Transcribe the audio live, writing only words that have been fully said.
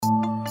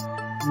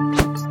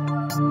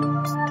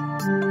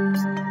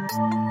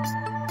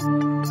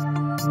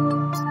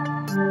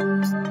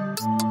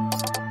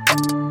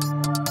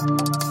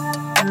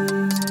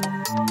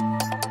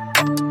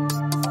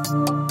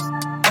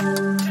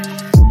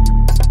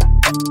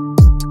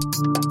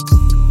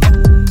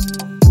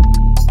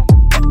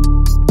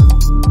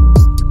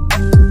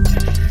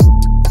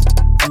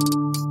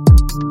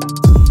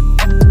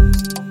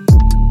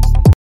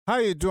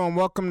you doing?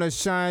 Welcome to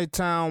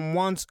Chi-Town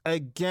once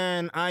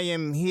again. I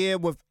am here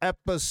with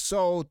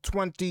episode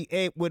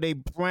 28 with a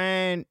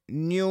brand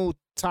new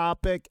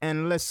topic.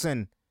 And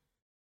listen,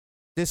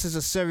 this is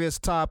a serious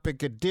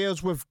topic. It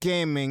deals with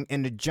gaming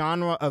in the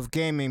genre of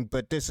gaming,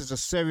 but this is a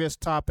serious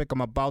topic I'm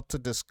about to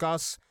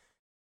discuss.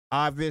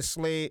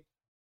 Obviously,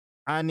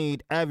 I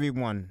need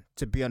everyone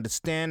to be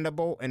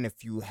understandable, and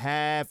if you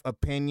have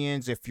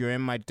opinions, if you're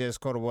in my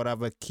Discord or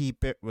whatever,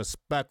 keep it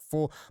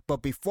respectful.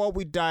 But before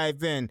we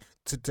dive in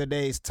to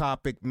today's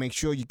topic, make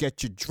sure you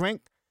get your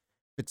drink.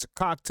 If it's a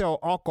cocktail,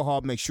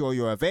 alcohol, make sure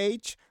you're of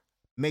age.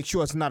 Make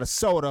sure it's not a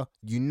soda.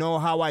 You know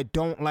how I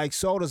don't like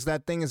sodas.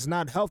 That thing is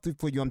not healthy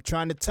for you. I'm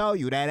trying to tell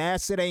you, that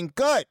acid ain't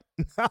good.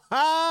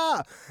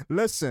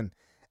 Listen,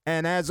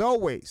 and as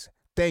always,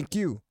 thank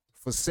you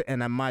for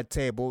sitting at my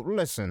table.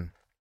 Listen,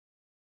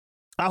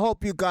 I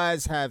hope you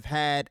guys have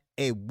had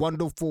a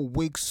wonderful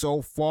week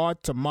so far.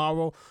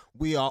 Tomorrow,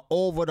 we are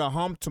over the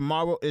hump.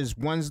 Tomorrow is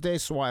Wednesday,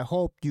 so I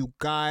hope you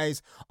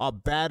guys are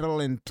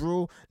battling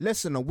through.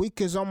 Listen, the week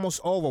is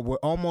almost over. We're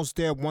almost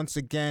there once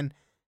again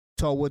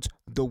towards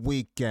the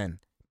weekend.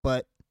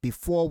 But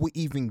before we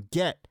even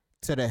get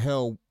to the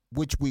hill,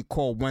 which we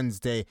call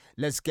Wednesday,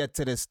 let's get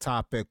to this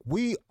topic.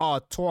 We are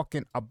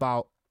talking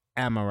about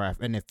Amouranth.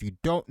 And if you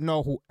don't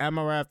know who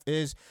Amouranth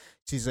is,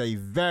 she's a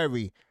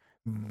very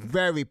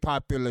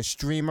popular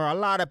streamer. A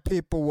lot of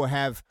people will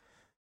have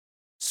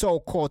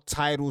so-called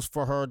titles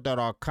for her that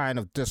are kind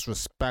of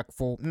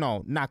disrespectful.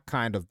 No, not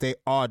kind of. They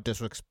are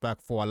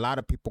disrespectful. A lot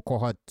of people call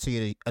her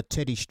a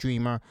titty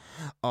streamer.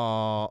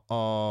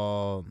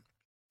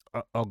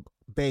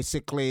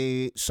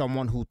 Basically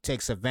someone who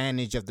takes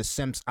advantage of the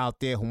simps out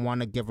there who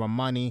want to give her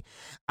money.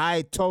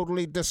 I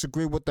totally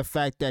disagree with the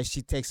fact that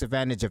she takes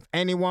advantage of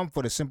anyone,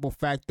 for the simple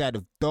fact that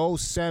if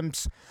those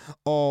simps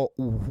or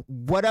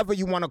whatever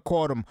you want to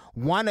call them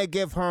want to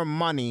give her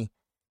money,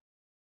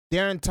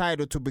 they're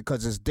entitled to,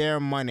 because it's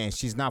their money and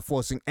she's not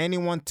forcing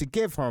anyone to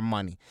give her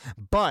money.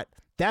 But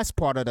that's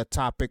part of the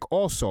topic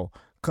also,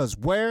 because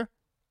where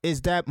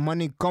is that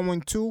money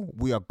going to?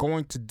 We are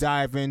going to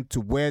dive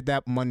into where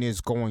that money is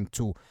going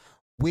to.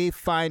 We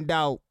find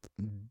out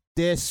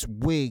this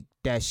week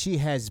that she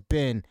has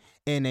been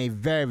in a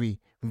very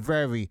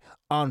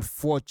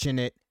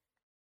unfortunate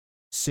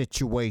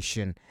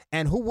situation.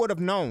 And who would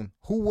have known?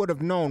 Who would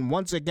have known?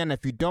 Once again,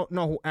 if you don't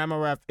know who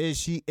Amouranth is,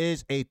 she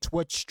is a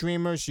Twitch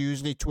streamer. She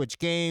usually Twitch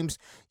games.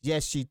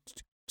 Yes, she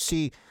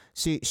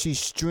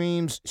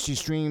streams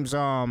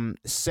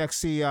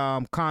sexy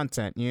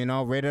content,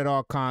 rated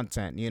R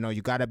content.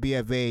 You got to be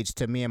of age,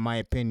 to me, in my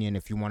opinion,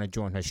 if you want to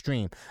join her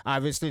stream.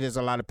 Obviously, there's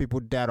a lot of people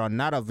that are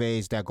not of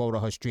age that go to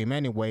her stream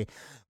anyway,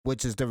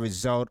 which is the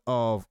result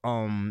of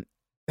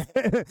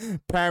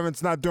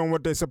parents not doing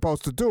what they're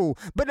supposed to do.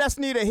 But that's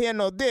neither here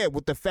nor there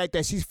with the fact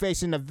that she's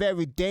facing a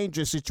very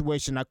dangerous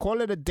situation. I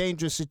call it a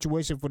dangerous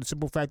situation for the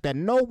simple fact that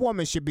no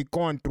woman should be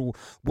going through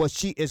what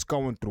she is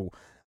going through.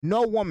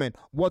 No woman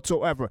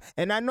whatsoever.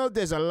 And I know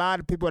there's a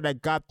lot of people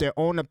that got their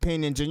own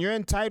opinions, and you're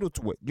entitled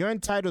to it. You're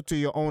entitled to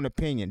your own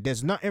opinion.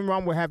 There's nothing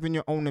wrong with having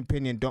your own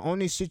opinion. The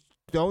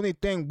only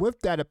thing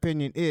with that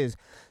opinion is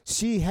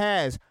she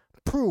has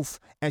proof,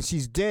 and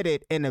she's did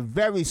it in a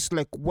very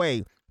slick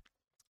way,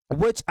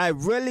 which I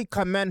really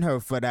commend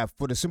her for that,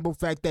 for the simple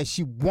fact that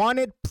she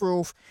wanted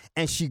proof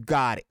and she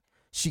got it.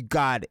 She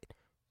got it.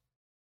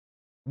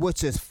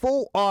 Which is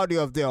full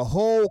audio of their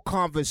whole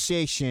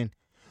conversation,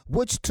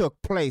 which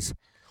took place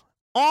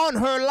on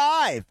her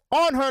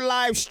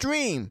live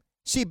stream.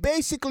 She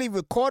basically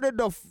recorded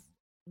the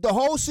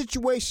whole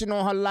situation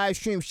on her live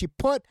stream. She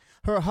put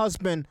her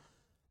husband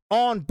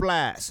on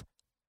blast.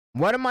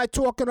 What am I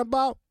talking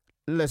about?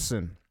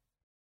 Listen,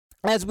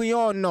 as we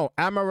all know,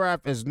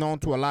 Amouranth is known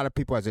to a lot of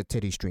people as a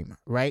titty streamer,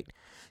 right?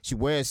 She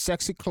wears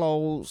sexy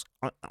clothes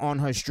on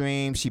her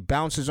stream. She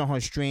bounces on her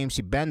stream.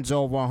 She bends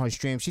over on her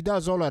stream. She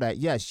does all of that.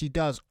 Yes, she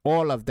does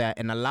all of that.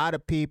 And a lot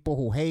of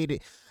people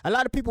hated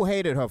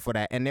her for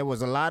that. And there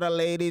was a lot of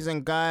ladies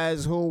and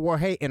guys who were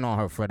hating on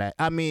her for that.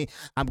 I mean,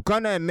 I'm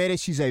going to admit it.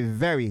 She's a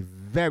very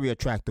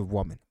attractive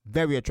woman.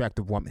 Very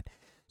attractive woman.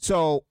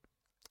 So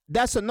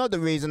that's another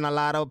reason a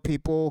lot of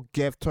people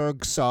gift her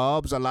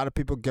subs. A lot of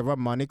people give her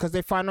money because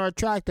they find her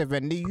attractive.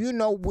 And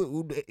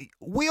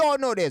we all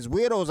know there's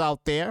weirdos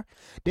out there.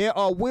 There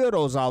are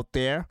weirdos out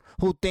there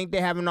who think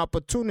they have an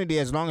opportunity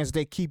as long as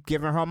they keep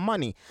giving her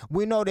money.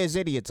 We know there's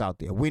idiots out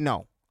there. We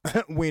know.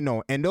 We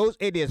know. And those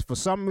idiots, for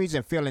some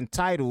reason, feel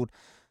entitled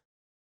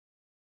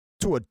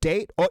to a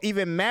date or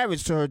even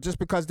marriage to her just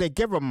because they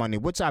give her money,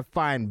 which I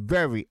find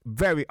very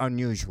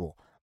unusual.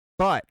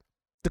 But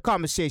the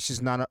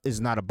conversation is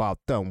not about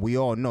them. We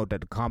all know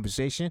that the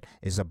conversation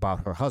is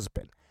about her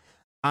husband.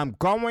 I'm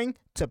going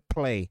to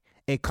play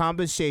a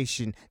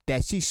conversation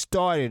that she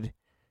started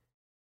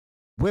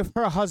with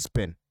her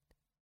husband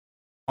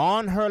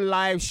on her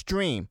live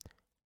stream.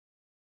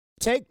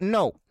 Take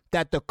note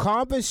that the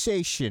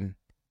conversation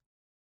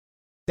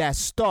that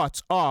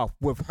starts off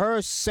with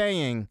her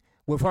saying,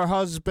 with her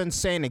husband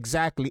saying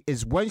exactly,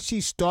 is when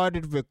she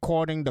started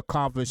recording the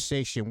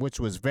conversation, which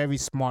was very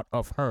smart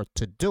of her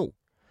to do.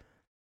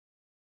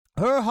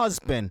 Her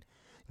husband,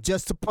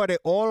 just to put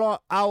it all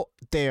out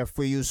there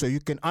for you so you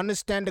can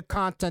understand the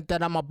content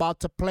that I'm about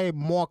to play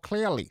more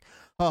clearly.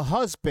 Her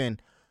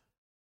husband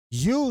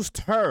used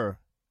her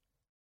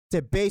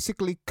to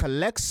basically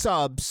collect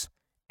subs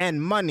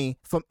and money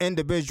from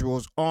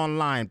individuals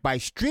online by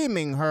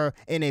streaming her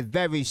in a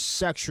very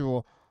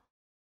sexual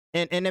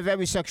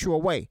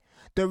way.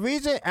 The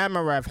reason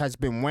Amouranth has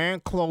been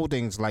wearing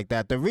clothing like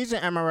that, the reason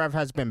Amouranth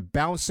has been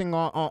bouncing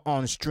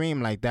on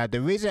stream like that,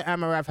 the reason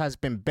Amouranth has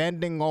been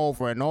bending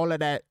over and all of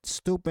that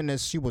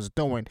stupidness she was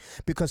doing,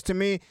 because to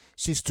me,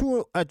 she's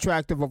too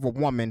attractive of a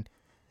woman,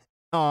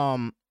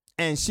 and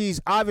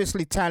she's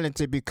obviously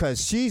talented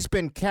because she's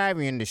been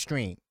carrying the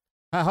stream.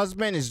 Her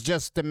husband is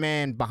just the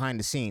man behind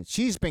the scenes.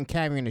 She's been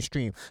carrying the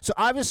stream. So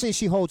obviously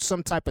she holds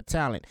some type of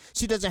talent.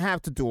 She doesn't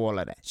have to do all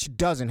of that. She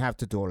doesn't have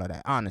to do all of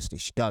that. Honestly,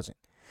 she doesn't.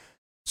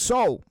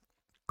 So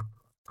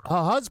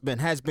her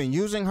husband has been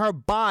using her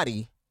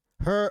body,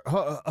 her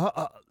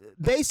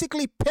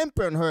basically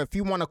pimping her, if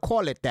you want to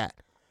call it that,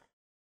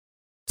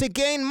 to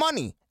gain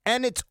money.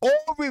 And it's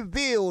all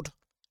revealed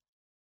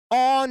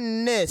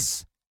on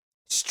this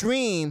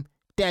stream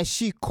that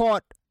she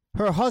caught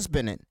her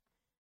husband in.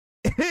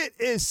 It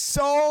is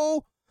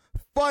so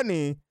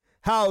funny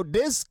how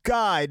this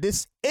guy,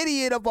 this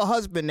idiot of a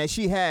husband that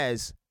she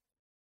has,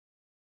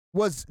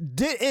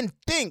 didn't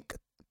think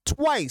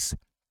twice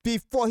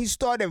before he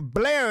started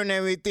blaring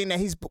everything that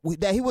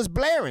he was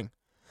blaring.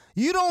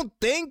 You don't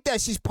think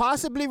that she's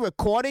possibly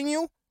recording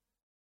you?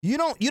 You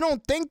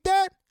don't think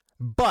that?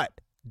 But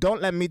don't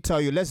let me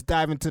tell you. Let's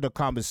dive into the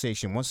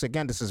conversation. Once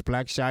again, this is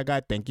Black Shy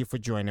Guy. Thank you for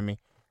joining me.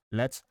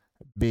 Let's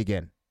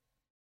begin.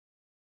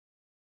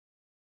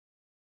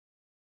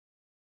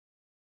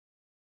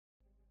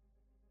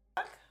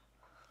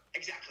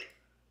 Exactly.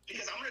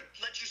 Because I'm going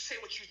to let you say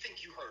what you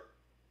think you heard.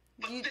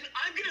 But then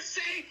I'm going to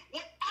say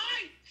what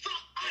I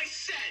thought I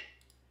said.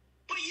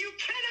 But you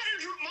cannot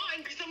interrupt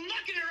mine because I'm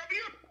not going to interrupt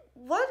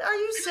you. What are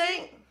you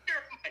saying?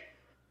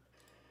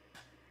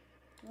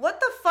 What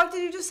the fuck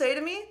did you just say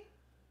to me?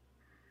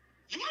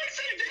 You want me to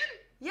say it again?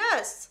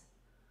 Yes.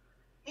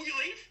 Will you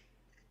leave?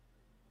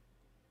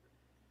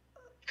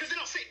 Because then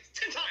I'll say it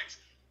 10 times.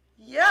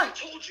 Yeah. I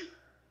told you.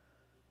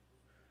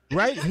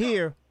 Right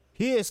here,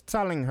 he is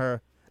telling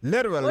her,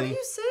 literally. What are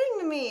you saying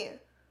to me?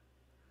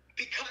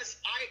 Because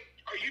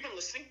are you even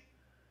listening?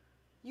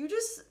 You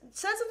just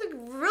said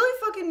something really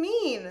fucking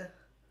mean.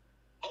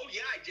 Oh,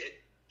 yeah, I did.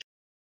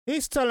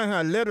 He's telling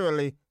her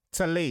literally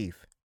to leave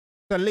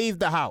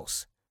the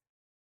house,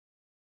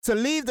 to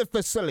leave the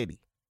facility.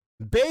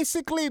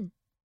 Basically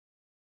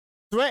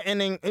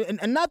threatening,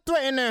 and not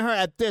threatening her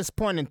at this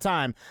point in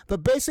time,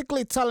 but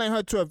basically telling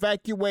her to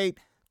evacuate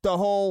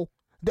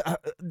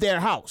their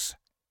house.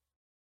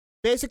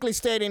 Basically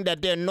stating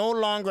that they're no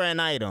longer an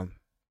item,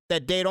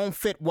 that they don't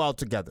fit well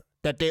together,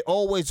 that they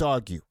always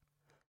argue.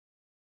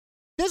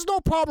 There's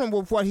no problem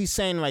with what he's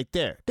saying right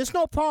there. There's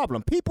no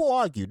problem. People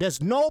argue.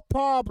 There's no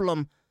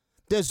problem.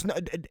 There's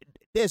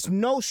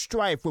no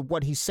strife with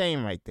what he's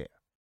saying right there.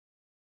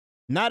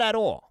 Not at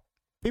all.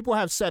 People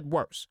have said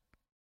worse.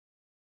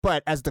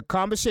 But as the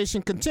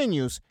conversation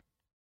continues,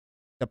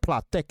 the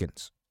plot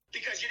thickens.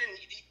 Because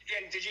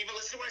did you even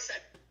listen to what I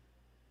said?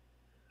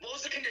 What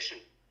was the condition?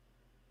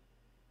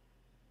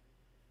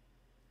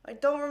 I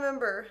don't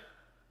remember.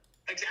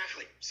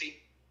 Exactly. See,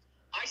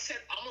 I said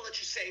I'm going to let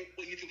you say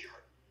what you think you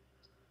heard.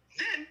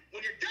 Then,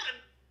 when you're done,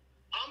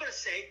 I'm going to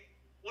say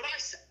what I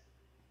said.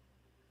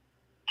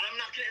 I'm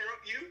not going to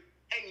interrupt you,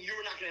 and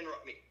you're not going to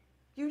interrupt me.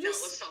 You just...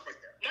 Now, let's stop right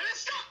there. No,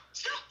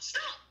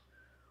 stop.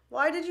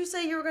 Why did you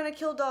say you were going to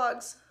kill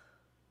dogs?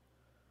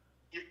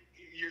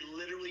 You're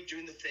literally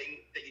doing the thing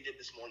that you did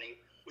this morning,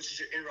 which is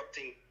you're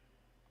interrupting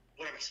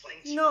what I'm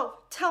explaining to you. No,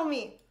 tell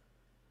me.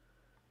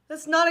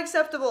 That's not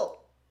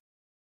acceptable.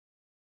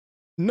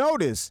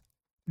 Notice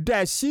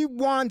that she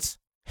wants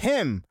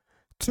him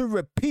to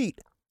repeat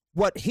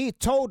what he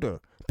told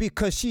her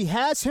because she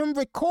has him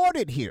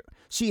recorded here.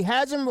 She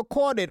has him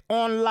recorded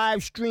on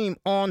live stream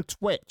on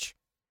Twitch.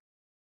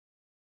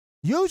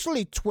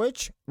 Usually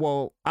Twitch,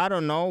 will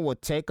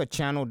take a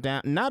channel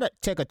down.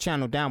 Take a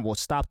channel down, will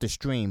stop the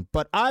stream.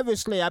 But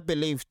obviously, I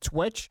believe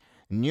Twitch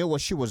knew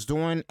what she was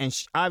doing, and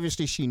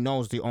obviously she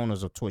knows the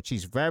owners of Twitch.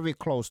 She's very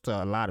close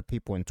to a lot of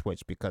people in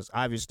Twitch because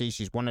obviously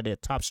she's one of their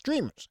top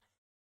streamers.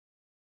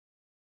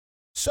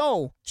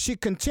 So she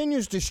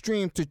continues the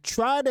stream to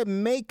try to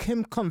make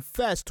him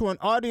confess to an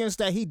audience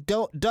that he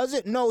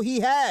doesn't know he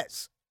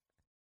has.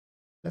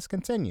 Let's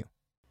continue.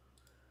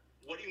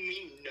 What do you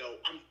mean, no?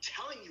 I'm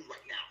telling you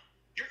right now.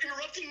 You're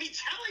interrupting me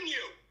telling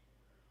you.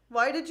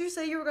 Why did you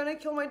say you were going to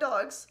kill my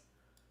dogs?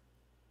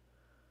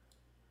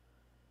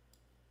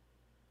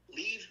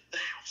 Leave the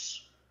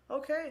house.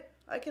 Okay,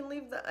 I can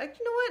leave you know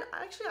what?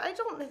 Actually,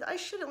 I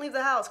shouldn't leave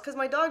the house because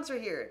my dogs are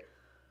here.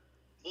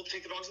 We'll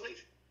take the dogs and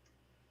leave.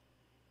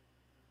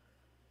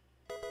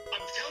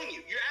 I'm telling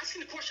you. You're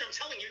asking the question, I'm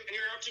telling you, and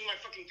you're interrupting my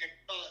fucking,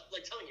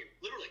 telling you.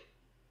 Literally.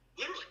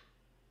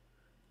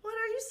 What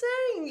are you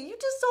saying? You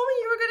just told me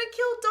you were going to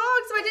kill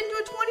dogs if I didn't do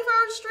a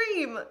 24-hour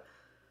stream.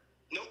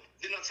 Nope,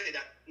 did not say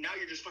that. Now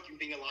you're just fucking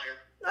being a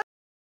liar.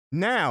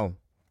 Now,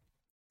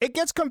 it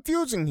gets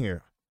confusing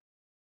here.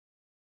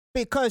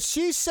 Because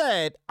she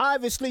said,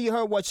 obviously you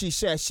heard what she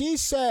said. She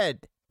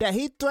said that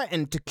he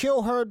threatened to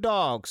kill her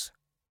dogs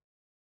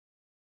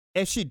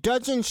if she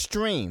doesn't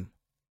stream.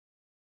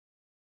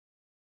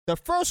 The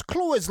first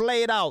clue is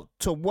laid out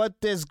to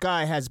what this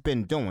guy has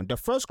been doing. The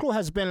first clue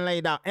has been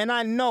laid out. And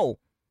I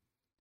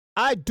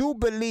do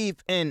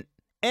believe in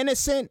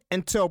innocent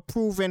until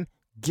proven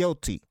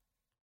guilty.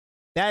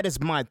 That is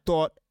my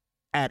thought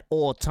at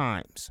all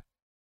times.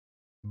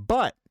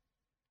 But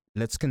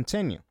let's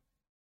continue.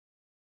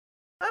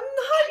 I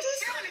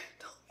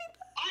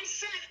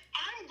said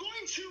I'm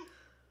going to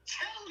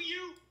tell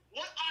you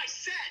what I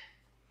said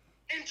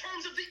in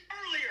terms of the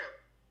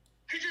earlier.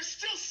 Because you're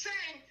still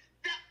saying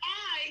that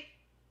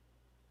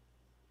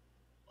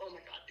oh my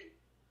God, dude.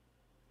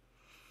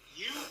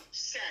 You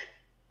said,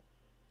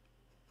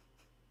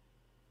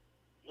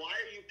 why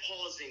are you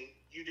pausing?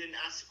 You didn't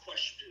ask a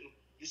question.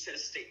 You said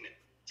a statement.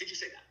 Did you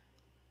say that?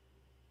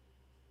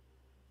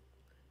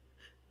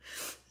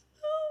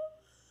 No?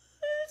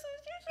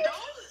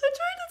 I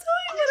tried to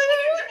tell you Are what you I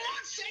saying you heard. did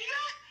not say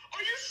that?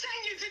 Are you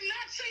saying you did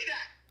not say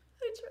that?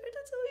 I tried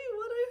to tell you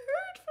what I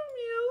heard from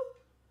you.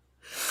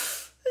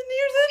 And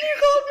then you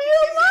called me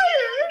a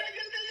liar.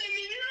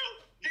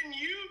 Then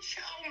you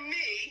tell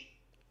me,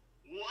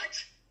 what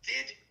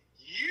did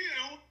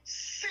you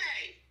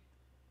say?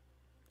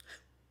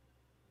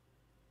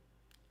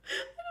 I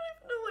don't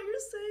even know what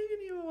you're saying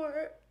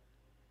anymore.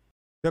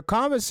 The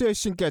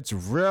conversation gets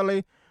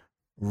really,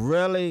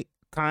 really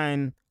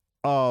kind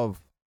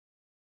of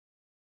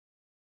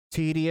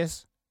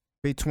tedious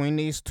between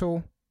these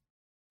two,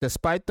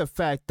 despite the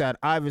fact that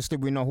obviously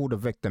we know who the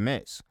victim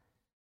is.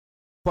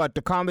 But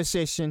the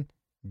conversation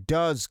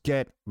does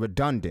get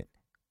redundant.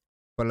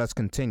 But let's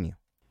continue.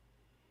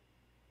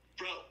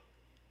 Bro,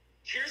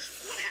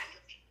 here's what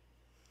happened.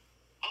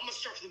 I'm going to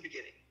start from the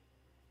beginning.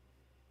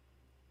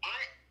 I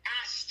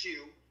asked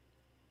you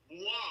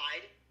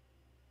why,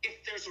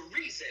 if there's a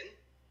reason,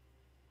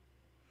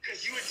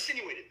 because you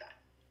insinuated that.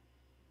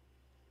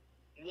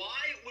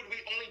 Why would we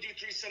only do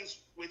threesomes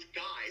with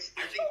guys?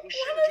 I think we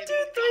should do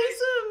them with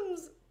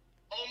guys. Threesomes.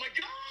 Oh my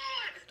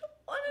God!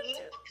 I don't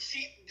want to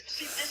do.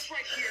 See this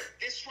right here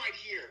is why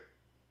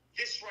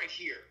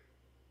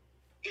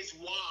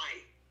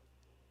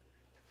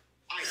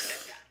I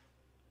said that.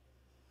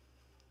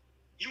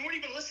 You weren't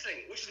even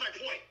listening, which is my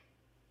point.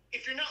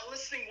 If you're not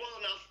listening well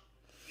enough,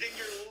 then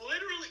you're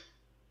literally.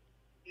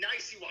 Now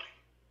you see why.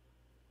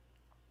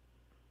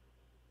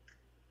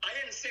 I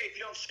didn't say if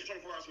you don't shit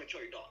 24 hours, I'm gonna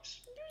kill your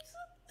dogs.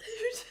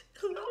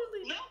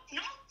 Literally. No,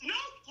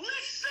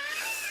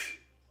 listen!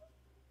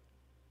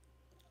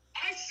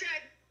 I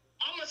said,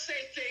 I'm gonna say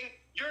a thing,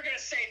 you're gonna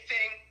say a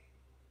thing,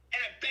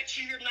 and I bet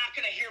you're not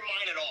gonna hear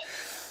mine at all.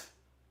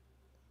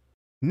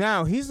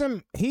 Now,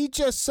 he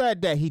just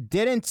said that he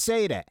didn't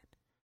say that.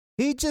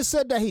 He just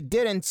said that he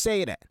didn't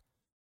say that.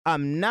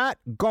 I'm not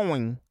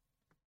going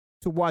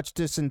to watch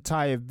this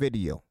entire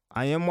video.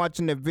 I am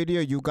watching the video.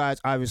 You guys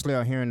obviously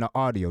are hearing the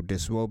audio.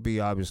 This will be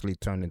obviously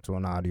turned into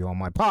an audio on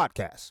my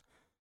podcast.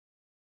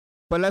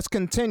 But let's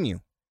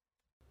continue.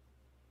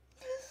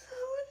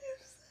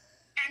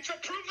 And to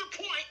prove the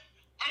point,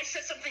 I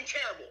said something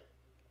terrible.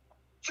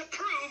 To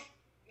prove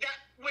that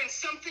when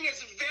something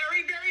is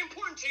very, very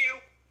important to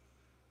you,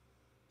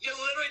 you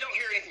literally don't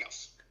hear anything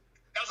else.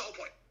 That was the whole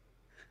point.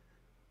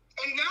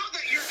 And now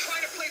that you're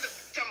trying to play the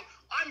victim,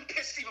 I'm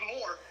pissed even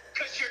more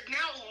because you're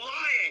now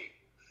lying.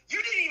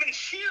 You didn't even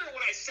hear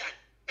what I said.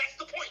 That's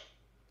the point.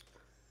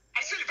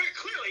 I said it very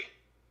clearly,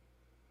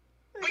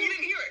 but you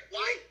didn't hear it.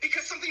 Why?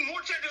 Because something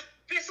more terrible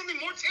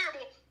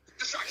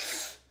distracted you.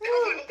 That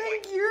was my whole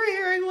point. You're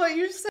hearing what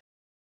you said.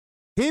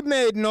 He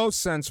made no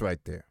sense right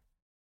there.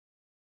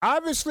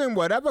 Obviously, in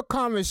whatever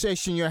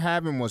conversation you're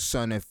having with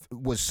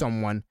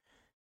someone,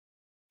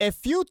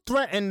 if you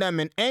threaten them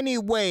in any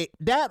way,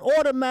 that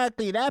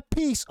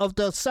piece of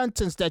the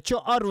sentence that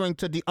you're uttering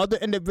to the other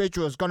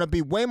individual is going to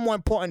be way more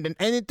important than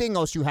anything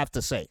else you have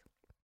to say.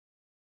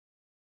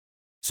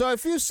 So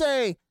if you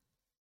say,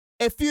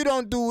 if you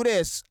don't do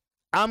this,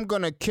 I'm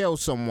going to kill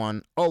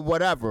someone or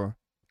whatever,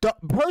 the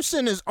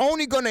person is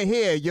only going to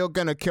hear you're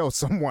going to kill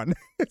someone.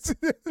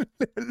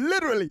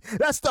 Literally,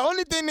 that's the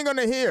only thing they're going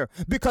to hear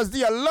because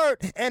the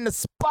alert and the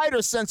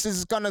spider senses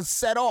is going to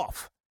set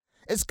off.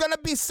 It's going to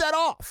be set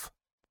off.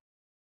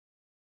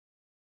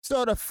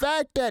 So the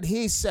fact that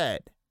he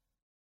said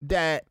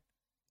that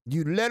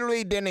you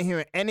literally didn't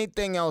hear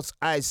anything else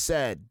I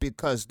said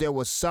because there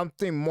was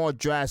something more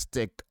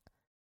drastic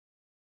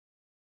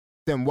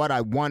than what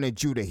I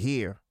wanted you to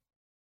hear,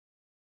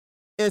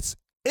 it's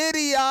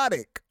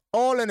idiotic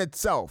all in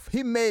itself.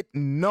 He made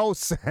no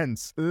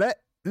sense.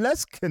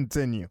 Let's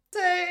continue.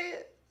 Say.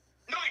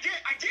 No, I did.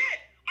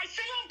 I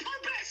said it on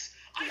purpose.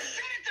 I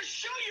said it to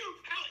show you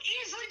how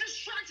easily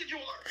distracted you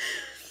are.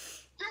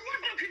 Your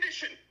window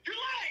condition. You're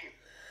lying.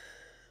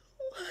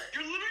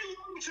 You're literally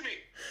lying to me.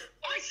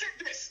 I said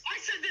this.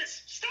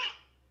 Stop.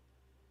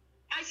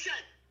 I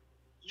said,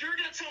 you're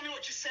going to tell me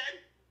what you said?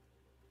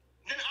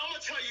 Then I'm going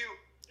to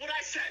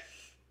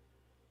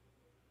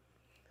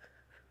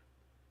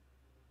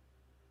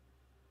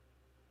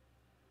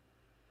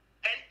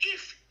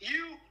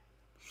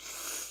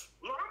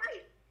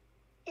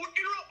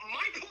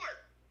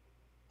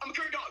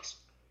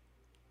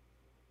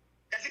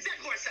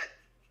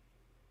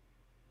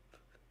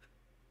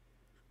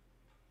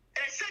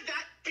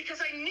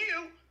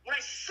when I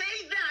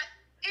say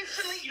that,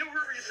 instantly you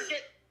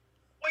forget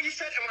what you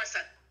said and what I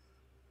said.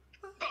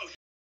 Both.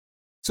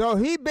 So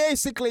he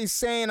basically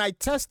saying I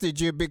tested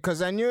you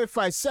because I knew if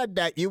I said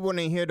that, you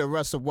wouldn't hear the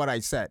rest of what I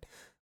said.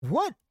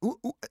 What?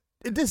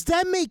 Does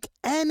that make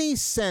any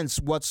sense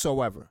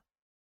whatsoever?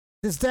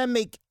 Does that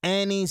make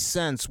any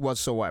sense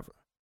whatsoever?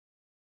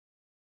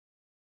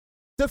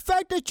 The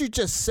fact that you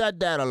just said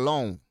that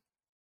alone,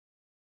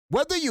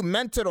 whether you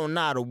meant it or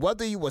not, or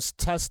whether you was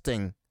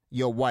testing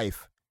your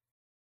wife,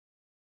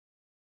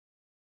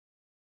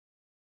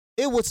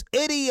 it was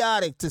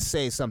idiotic to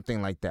say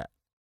something like that.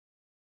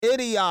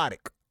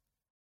 Idiotic.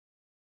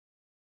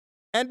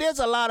 And there's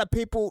a lot of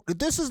people,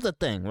 this is the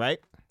thing, right?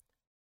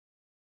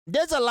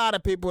 There's a lot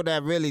of people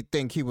that really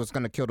think he was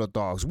going to kill the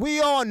dogs. We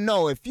all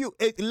know,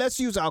 let's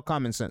use our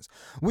common sense.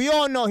 We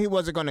all know he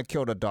wasn't going to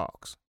kill the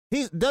dogs.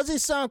 Does he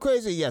sound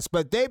crazy? Yes,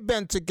 but they've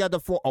been together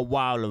for a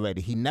while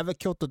already. He never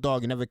killed the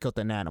dog. He never killed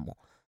an animal.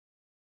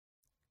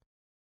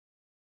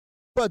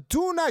 But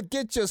do not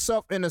get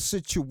yourself in a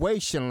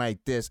situation like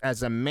this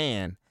as a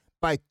man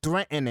by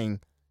threatening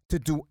to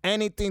do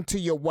anything to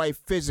your wife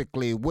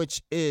physically,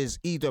 which is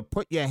either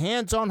put your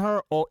hands on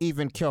her or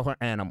even kill her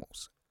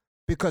animals.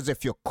 Because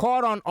if you're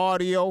caught on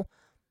audio,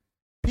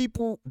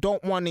 people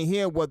don't want to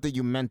hear whether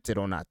you meant it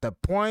or not. The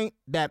point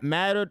that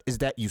mattered is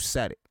that you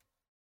said it.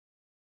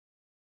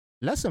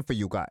 Lesson for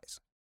you guys.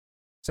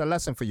 It's a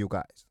lesson for you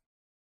guys.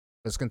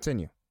 Let's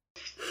continue.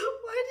 Why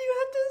do you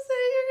have to say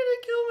you're going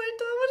to kill my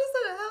dog? What does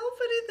that help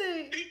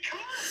anything?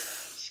 Because,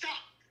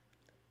 stop.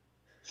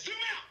 Zoom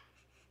out.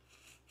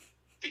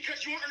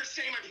 Because you weren't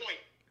understanding my point,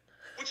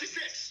 which is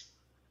this.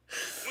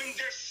 When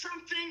there's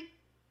something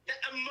that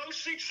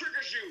emotionally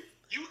triggers you,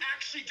 you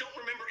actually don't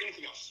remember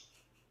anything else.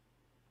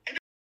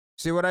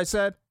 See what I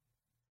said?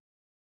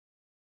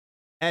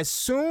 As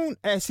soon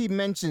as he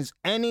mentions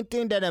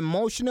anything that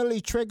emotionally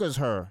triggers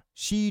her,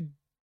 she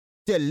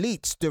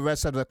deletes the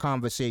rest of the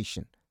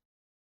conversation.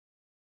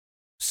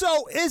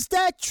 So is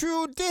that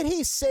true? Did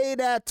he say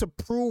that to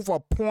prove a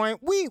point?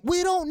 We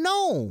don't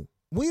know.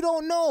 We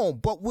don't know.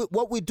 But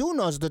what we do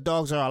know is the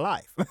dogs are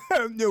alive.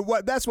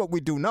 That's what we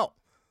do know.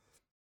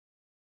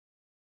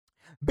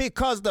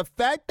 Because the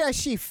fact that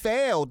she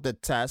failed the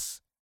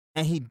test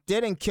and he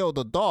didn't kill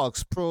the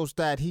dogs proves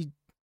that he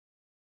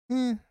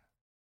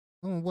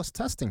was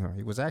testing her.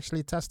 He was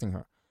actually testing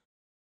her.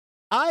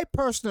 I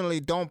personally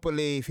don't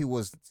believe he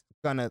was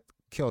going to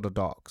kill the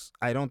dogs.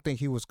 I don't think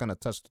he was going to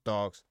touch the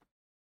dogs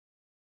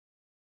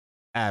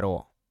at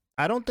all.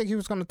 I don't think he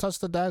was going to touch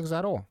the dogs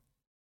at all.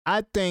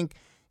 I think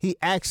he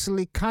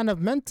actually kind of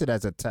meant it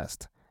as a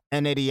test.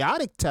 An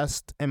idiotic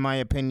test, in my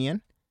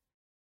opinion.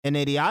 An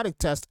idiotic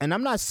test. And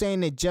I'm not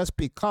saying it just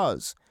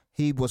because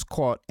he was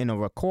caught in a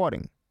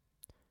recording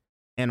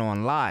and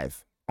on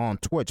live on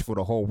Twitch for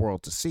the whole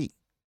world to see.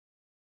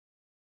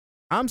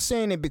 I'm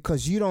saying it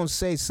because you don't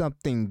say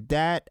something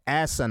that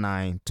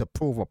asinine to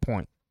prove a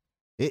point.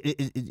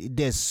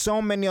 There's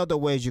so many other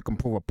ways you can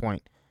prove a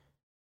point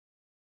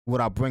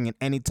without bringing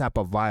any type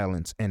of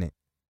violence in it.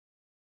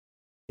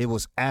 It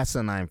was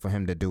asinine for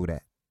him to do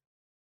that.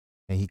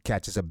 And he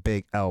catches a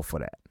big L for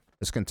that.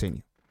 Let's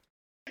continue.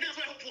 That's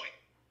my whole point.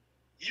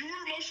 You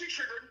were emotionally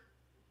triggered.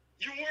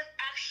 You weren't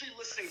actually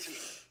listening to me.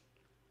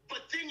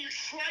 But then you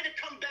try to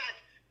come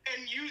back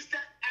and use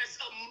that as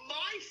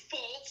my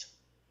fault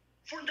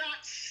for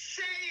not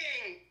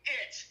saying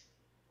it.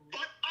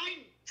 But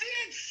I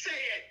did say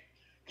it.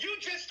 You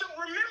just don't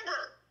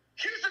remember.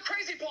 Here's the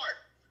crazy part.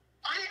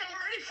 I had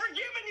already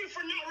forgiven you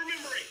for not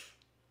remembering.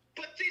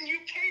 But then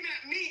you came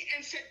at me and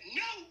said,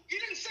 no, you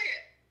didn't say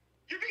it.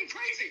 You're being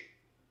crazy.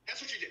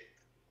 That's what you did.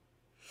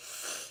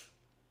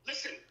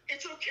 Listen,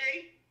 it's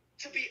okay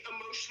to be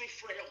emotionally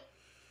frail.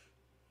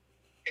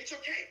 It's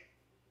okay.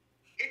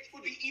 It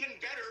would be even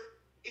better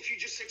if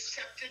you just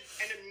accepted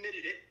and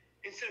admitted it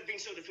instead of being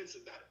so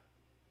defensive about it.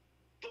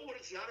 But what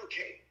it's not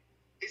okay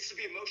is to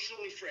be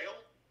emotionally frail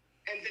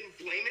and then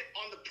blame it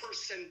on the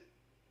person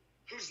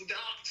who's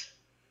not.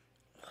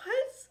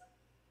 What?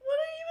 What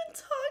are you even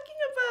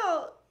talking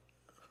about?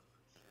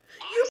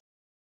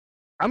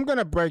 I'm going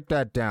to break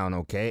that down,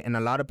 okay? And a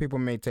lot of people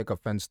may take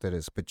offense to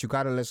this, but you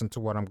got to listen to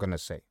what I'm going to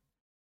say.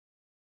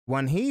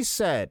 When he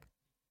said,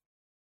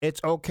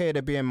 it's okay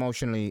to be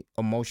emotionally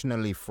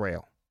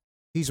frail,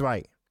 he's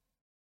right.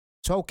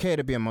 It's okay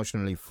to be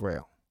emotionally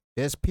frail.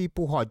 There's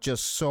people who are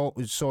just so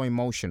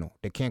emotional.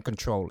 They can't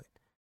control it.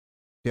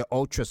 They're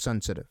ultra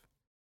sensitive.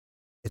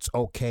 It's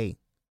okay.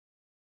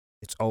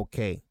 It's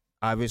okay.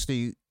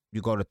 Obviously,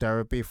 you go to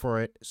therapy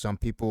for it. Some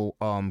people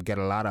get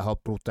a lot of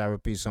help through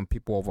therapy. Some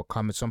people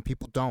overcome it. Some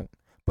people don't.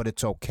 But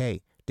it's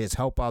okay. There's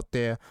help out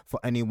there for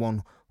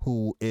anyone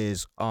who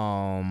is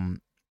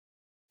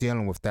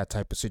dealing with that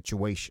type of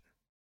situation.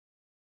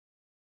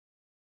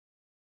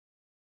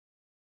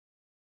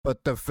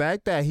 But the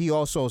fact that he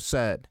also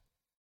said,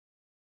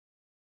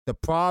 the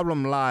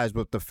problem lies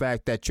with the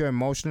fact that you're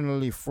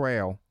emotionally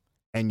frail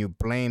and you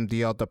blame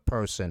the other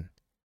person.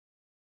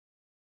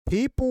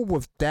 People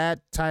with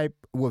that type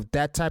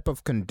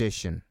of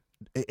condition,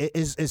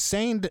 Is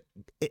saying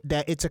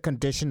that it's a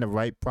condition the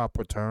right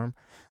proper term?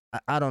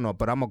 I don't know,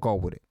 but I'm gonna go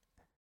with it.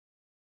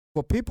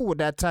 For people with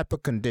that type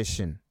of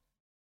condition,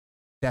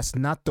 that's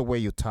not the way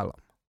you tell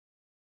them.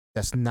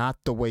 That's not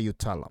the way you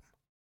tell them.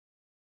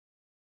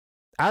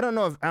 I don't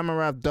know if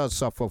Amouranth does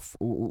suffer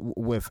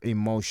with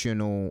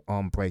emotional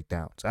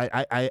breakdowns.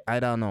 I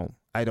don't know.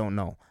 I don't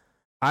know.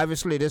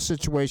 Obviously, this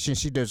situation,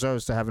 she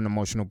deserves to have an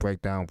emotional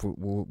breakdown with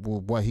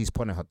what he's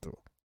putting her through.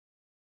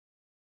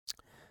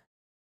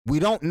 We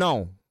don't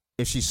know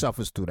if she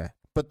suffers through that.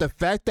 But the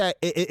fact that,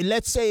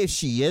 let's say if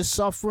she is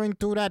suffering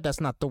through that, that's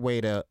not the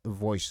way to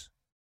voice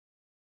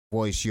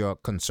your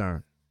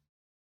concern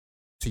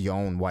to your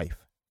own wife.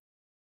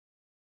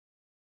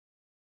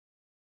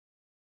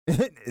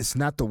 It's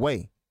not the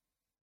way.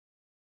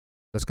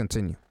 Let's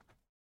continue.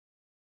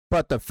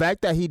 But the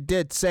fact that he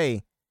did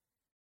say,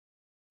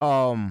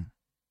 the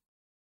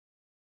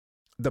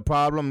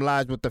problem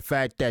lies with the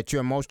fact that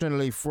you're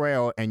emotionally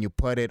frail and you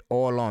put it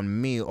all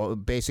on me, or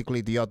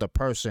basically the other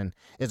person,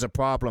 is a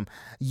problem.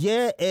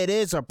 Yeah, it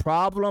is a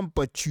problem,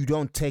 but you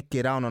don't take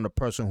it out on the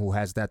person who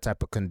has that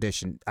type of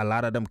condition. A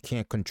lot of them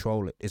can't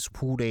control it. It's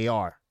who they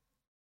are.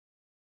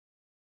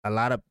 A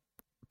lot of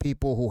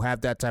people who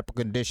have that type of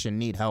condition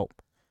need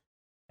help.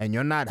 And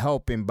you're not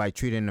helping by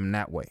treating them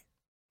that way.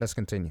 Let's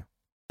continue.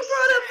 You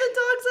brought up the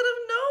dogs out of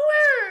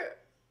nowhere.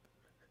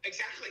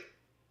 Exactly.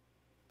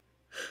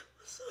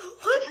 So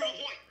what? Prove a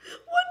point.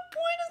 What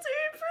point is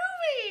there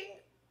improving?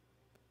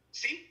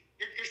 See?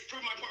 You're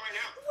proving my point right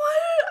now.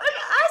 What? I'm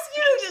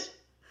asking you.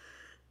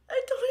 I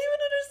don't even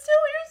understand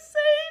what you're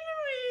saying to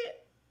me.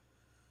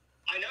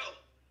 I know.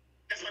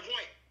 That's my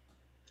point.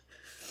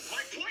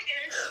 My point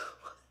is,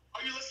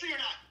 are you listening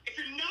or not? If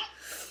you're not,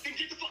 then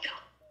get the fuck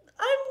out.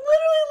 I'm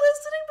literally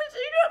listening, but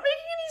you're not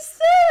making any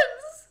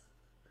sense.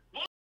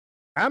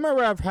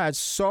 Amouranth has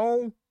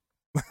so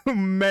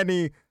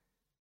many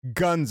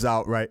guns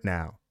out right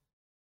now.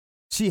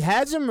 She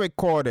has him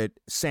recorded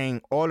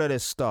saying all of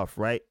this stuff,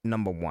 right?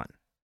 Number one.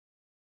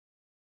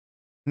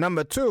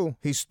 Number two,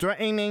 he's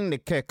threatening to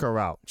kick her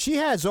out. She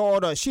has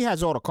all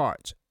the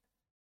cards.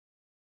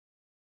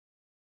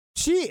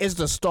 She is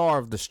the star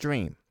of the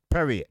stream,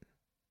 period.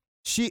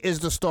 She is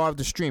the star of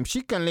the stream.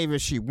 She can leave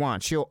if she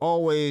wants. She'll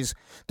always...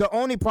 The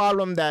only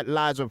problem that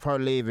lies with her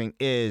leaving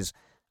is,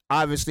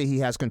 obviously, he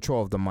has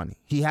control of the money.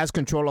 He has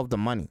control of the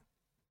money.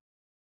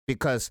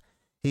 Because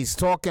he's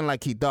talking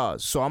like he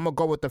does. So I'm going to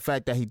go with the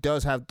fact that he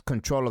does have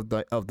control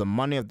of the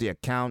money of the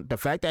account. The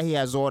fact that he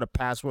has all the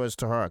passwords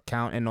to her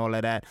account and all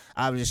of that.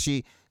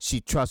 Obviously, she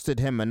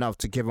trusted him enough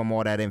to give him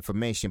all that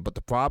information. But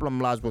the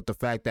problem lies with the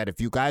fact that if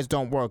you guys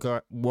don't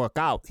work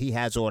out, he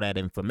has all that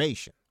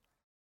information.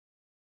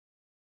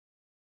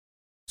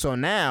 So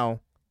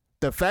now,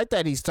 the fact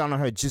that he's telling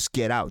her, just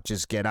get out,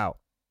 just get out.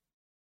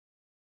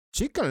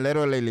 She can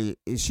literally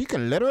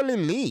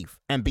leave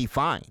and be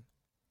fine.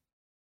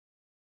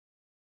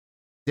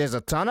 There's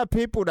a ton of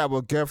people that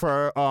will give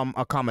her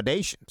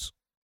accommodations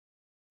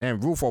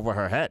and roof over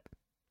her head.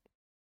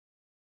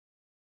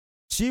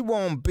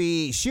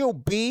 She'll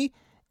be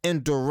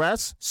in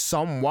duress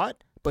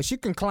somewhat, but she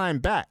can climb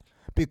back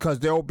because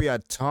there will be a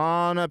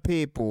ton of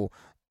people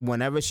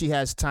whenever she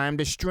has time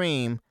to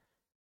stream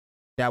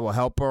that will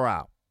help her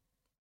out.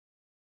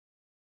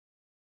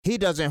 He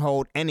doesn't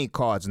hold any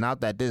cards now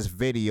that this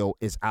video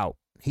is out.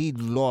 He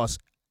lost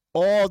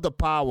all the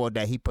power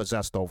that he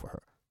possessed over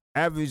her.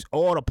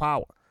 All the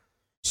power.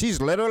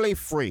 She's literally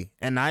free.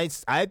 And I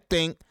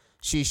think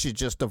she should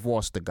just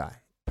divorce the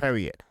guy.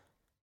 Period.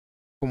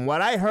 From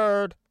what I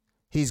heard,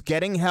 he's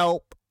getting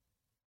help.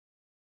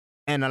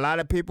 And a lot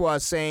of people are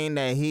saying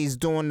that he's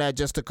doing that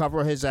just to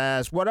cover his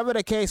ass. Whatever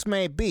the case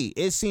may be,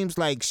 it seems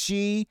like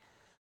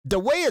the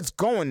way it's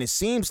going, it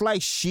seems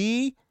like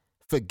she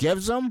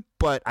forgives him,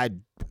 but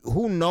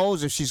who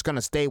knows if she's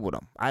gonna stay with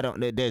him? I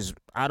don't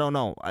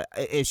know.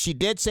 If she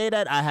did say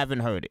that, I haven't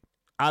heard it.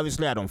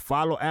 Obviously, I don't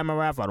follow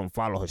Amouranth. I don't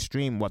follow her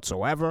stream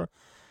whatsoever.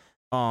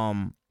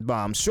 But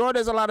I'm sure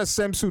there's a lot of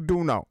simps who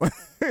do know.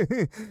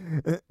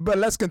 But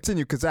let's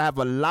continue because I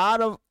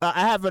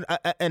have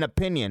an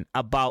opinion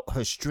about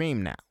her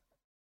stream now.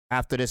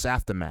 After this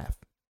aftermath,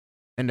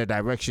 and the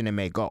direction it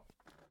may go.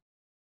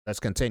 Let's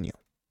continue.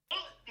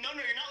 No,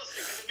 you're not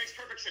listening because it makes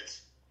perfect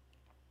sense.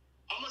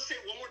 I'm going to say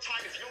it one more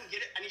time. If you don't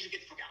get it, I need you to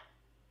get the fuck out.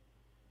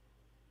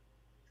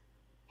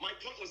 My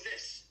point was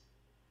this.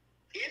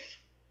 If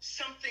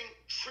something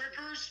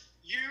triggers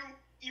you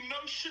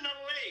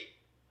emotionally,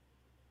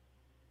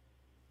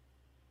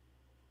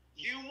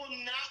 you will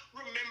not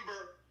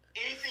remember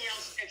anything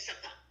else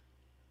except that.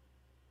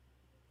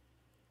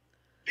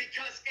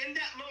 Because in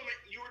that moment,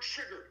 you were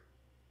triggered.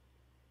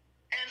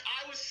 And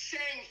I was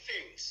saying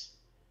things.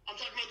 I'm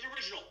talking about the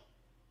original.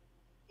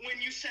 When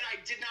you said I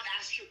did not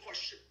ask you a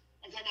question.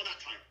 I'm talking about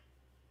that time.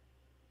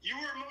 You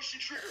were emotion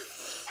triggered.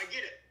 I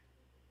get it.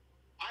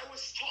 I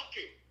was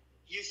talking.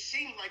 You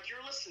seem like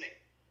you're listening.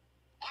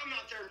 I'm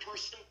not there in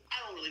person. I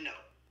don't really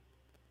know.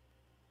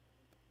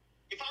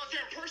 If I was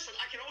there in person,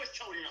 I can always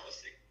tell when you're not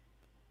listening.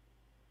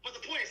 But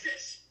the point is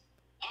this.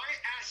 I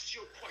asked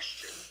you a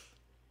question.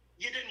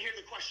 You didn't hear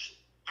the question.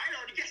 I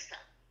already guessed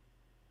that.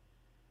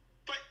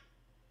 But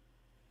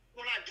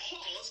when I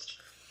paused,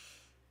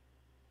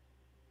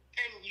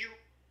 and you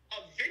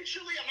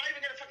eventually, I'm not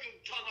even going to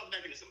fucking talk about the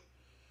mechanism.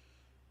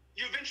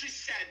 You eventually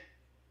said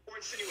or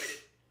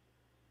insinuated,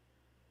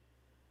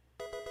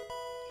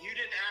 you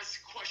didn't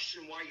ask a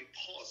question, why are you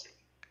pausing?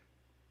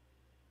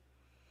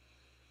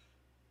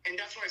 And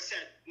that's why I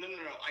said, no,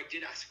 I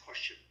did ask a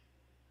question.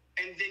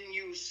 And then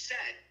you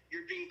said,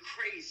 you're being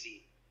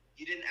crazy.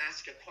 You didn't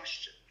ask a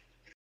question.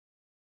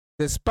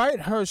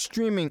 Despite her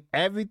streaming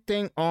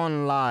everything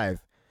on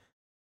live,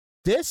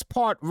 this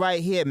part right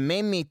here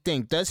made me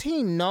think, does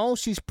he know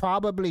she's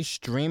probably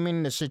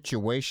streaming the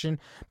situation?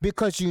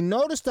 Because you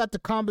notice that the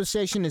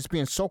conversation is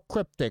being so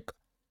cryptic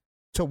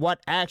to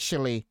what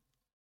actually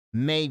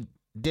made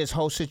this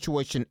whole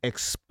situation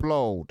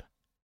explode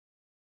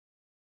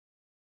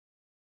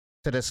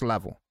to this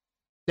level.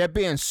 They're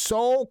being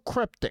so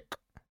cryptic.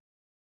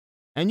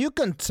 And you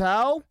can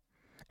tell,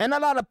 and a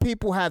lot of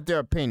people have their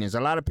opinions. A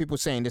lot of people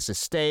saying this is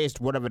staged,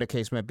 whatever the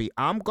case may be.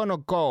 I'm going to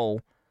go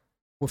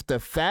with the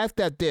fact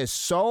that there's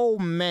so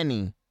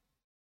many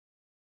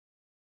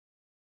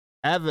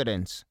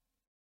evidence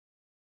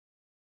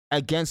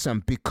against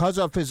him because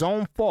of his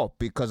own fault,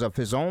 because of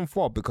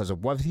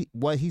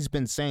what he's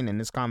been saying in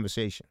this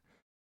conversation.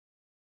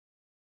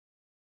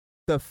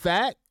 The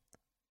fact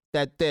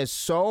that there's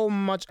so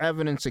much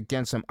evidence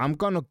against him, I'm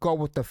going to go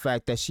with the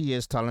fact that she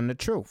is telling the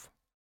truth.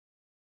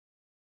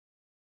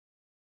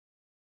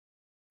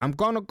 I'm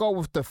going to go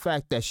with the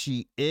fact that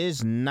she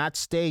is not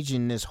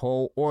staging this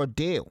whole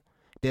ordeal.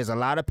 There's a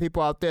lot of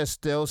people out there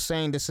still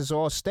saying this is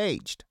all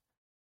staged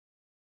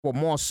for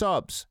more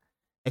subs,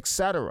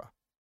 etc.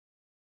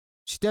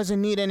 She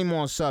doesn't need any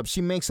more subs.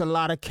 She makes a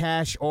lot of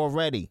cash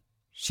already.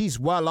 She's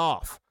well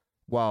off.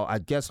 Well, I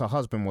guess her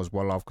husband was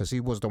well off because he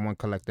was the one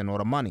collecting all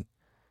the money,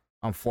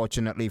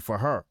 unfortunately for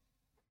her.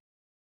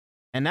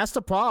 And that's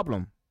the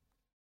problem.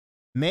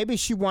 Maybe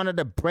she wanted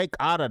to break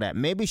out of that.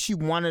 Maybe she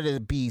wanted to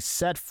be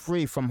set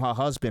free from her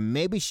husband.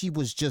 Maybe she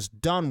was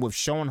just done with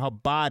showing her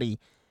body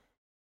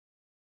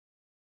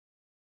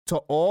to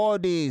all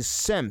these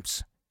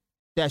simps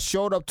that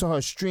showed up to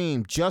her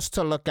stream just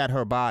to look at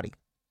her body.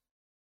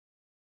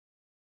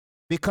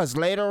 Because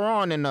later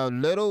on in a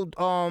little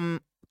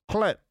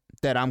clip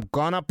that I'm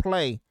gonna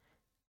play,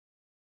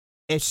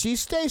 if she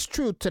stays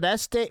true to that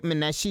statement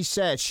that she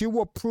said, she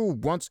will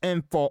prove once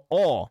and for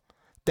all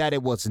that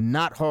it was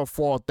not her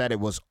fault, that it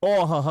was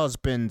all her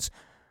husband's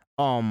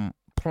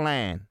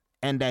plan,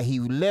 and that he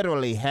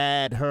literally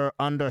had her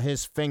under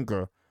his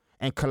finger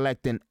and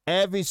collecting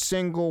every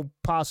single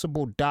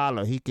possible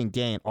dollar he can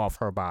gain off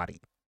her body.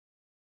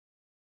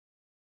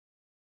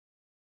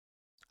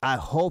 I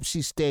hope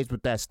she stays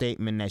with that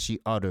statement that she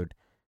uttered.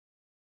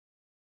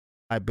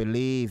 I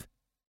believe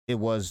it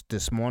was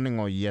this morning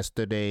or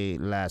yesterday,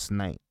 last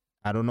night.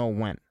 I don't know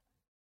when.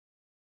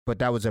 But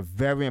that was a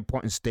very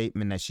important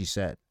statement that she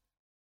said,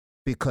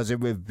 because it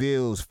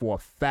reveals for a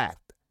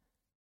fact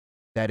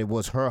that it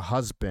was her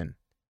husband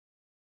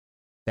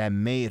that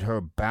made her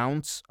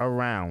bounce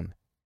around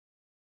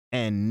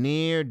and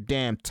near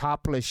damn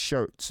topless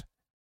shirts,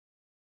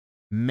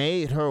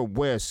 made her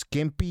wear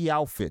skimpy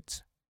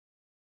outfits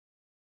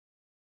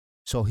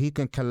so he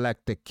can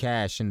collect the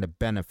cash and the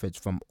benefits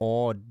from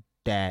all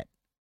that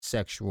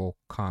sexual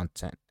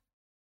content.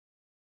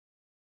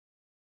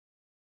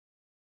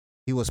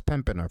 He was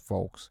pimping her,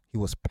 folks. He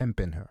was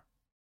pimping her.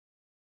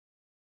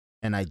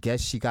 And I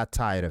guess she got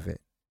tired of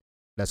it.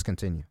 Let's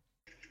continue.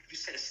 You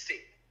said a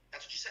statement.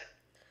 That's what you said.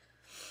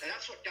 And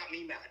that's what got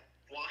me mad.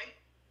 Why?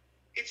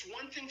 It's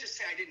one thing to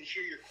say I didn't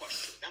hear your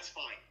question. That's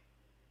fine.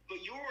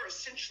 But you were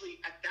essentially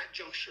at that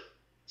juncture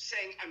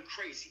saying I'm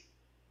crazy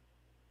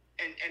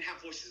and have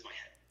voices in my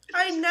head.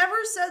 I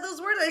never said those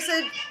words. I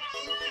said...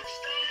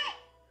 Stop!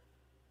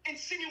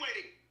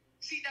 Insinuating.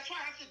 See, that's why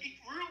I have to be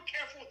real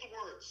careful with the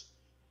words.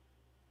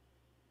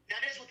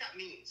 That is what that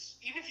means.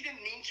 Even if you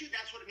didn't mean to,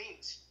 that's what it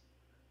means.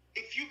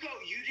 If you go,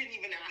 you didn't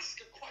even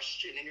ask a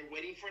question and you're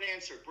waiting for an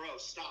answer, bro,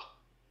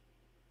 stop.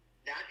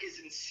 That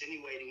is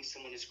insinuating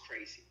someone is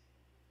crazy.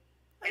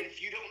 And if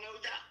you don't know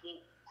that,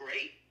 well,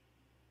 great.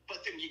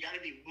 But then you got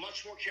to be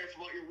much more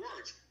careful about your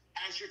words,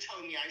 as you're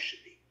telling me I should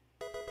be.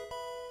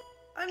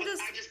 I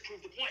just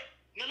proved the point.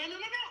 No.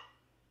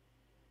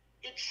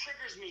 It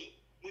triggers me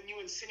when you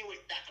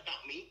insinuate that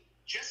about me,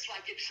 just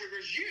like it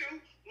triggers you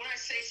when I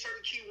say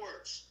certain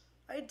keywords.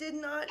 I did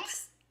not.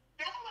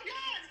 Oh my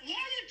God, why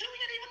are you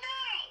doing it even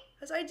now?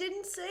 Because I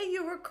didn't say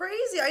you were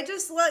crazy. I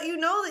just let you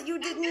know that you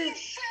didn't. I didn't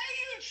say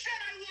you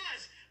said I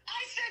was.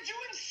 I said you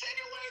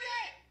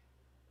insinuated.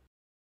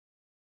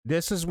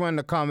 This is when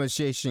the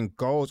conversation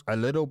goes a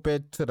little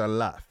bit to the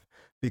left,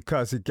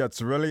 because he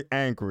gets really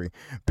angry,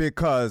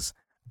 because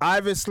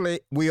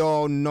obviously we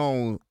all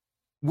know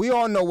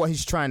what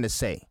he's trying to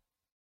say.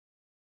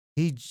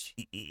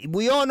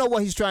 We all know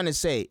what he's trying to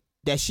say,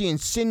 that she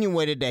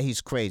insinuated that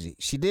he's crazy.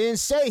 She didn't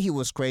say he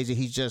was crazy.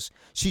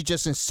 She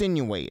just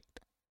insinuated.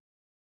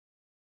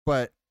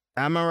 But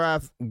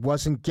Amouranth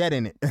wasn't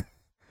getting it.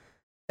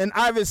 And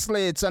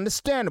obviously it's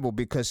understandable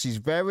because she's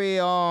very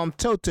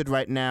tilted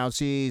right now.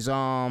 She's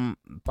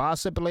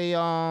possibly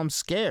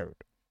scared.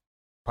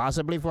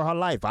 Possibly for her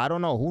life. I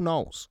don't know. Who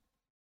knows?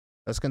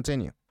 Let's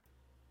continue.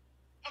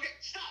 Okay,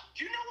 stop.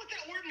 Do you know what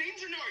that word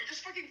means or no? Are you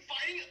just fucking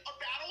fighting a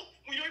battle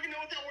when you don't even know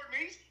what that word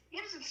means?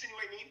 What does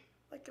insinuate mean?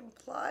 Like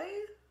imply?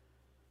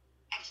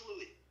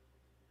 Absolutely.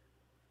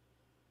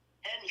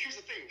 And here's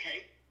the thing,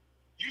 okay?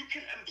 You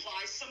can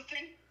imply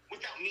something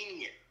without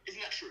meaning it. Isn't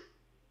that true?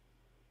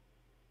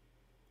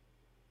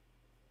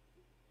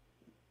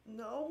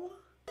 No.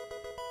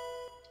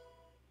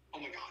 Oh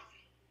my god.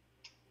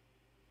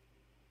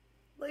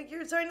 Like,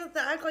 you're trying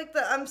to act like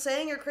that I'm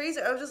saying you're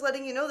crazy. I was just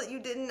letting you know that you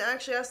didn't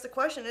actually ask the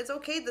question. It's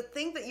okay to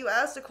think that you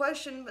asked a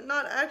question, but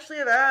not actually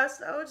have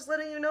asked. I was just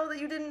letting you know that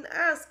you didn't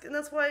ask, and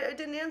that's why I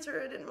didn't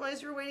answer. I didn't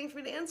realize you were waiting for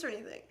me to answer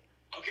anything.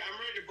 Okay, I'm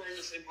ready to burn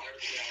this empire to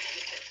the ground. I'm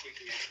gonna start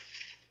tweaking it.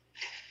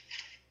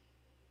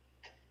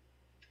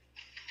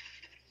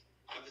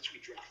 I have the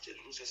tweet drafted.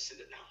 I'm just gonna send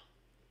it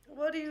now.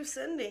 What are you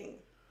sending?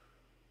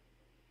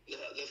 The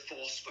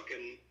false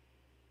fucking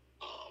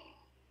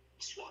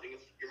swatting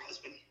of your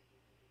husband.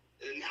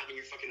 And then having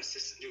your fucking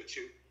assistant do it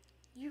too.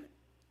 You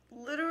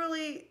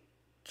literally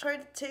tried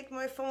to take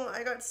my phone.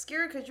 I got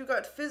scared because you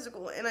got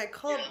physical, and I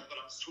called. Yeah, but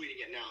I'm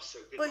tweeting it now, so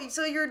good But luck.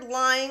 so you're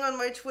lying on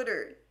my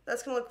Twitter.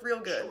 That's gonna look real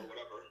good. Sure,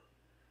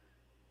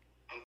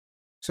 whatever.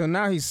 So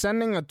now he's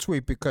sending a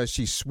tweet because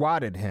she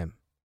swatted him.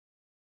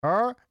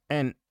 Her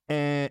and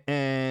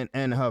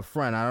her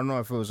friend. I don't know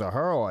if it was a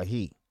her or a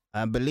he.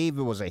 I believe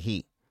it was a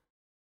he.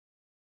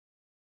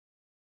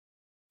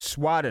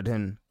 Swatted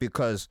him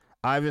because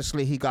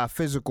obviously he got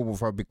physical with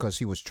her because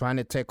he was trying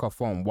to take her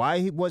phone.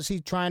 Why was he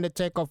trying to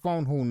take her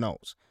phone? Who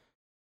knows?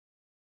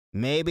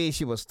 Maybe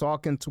she was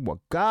talking to a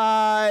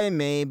guy.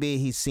 Maybe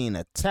he seen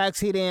a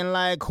text he didn't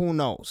like. Who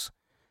knows?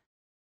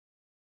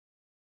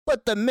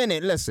 But the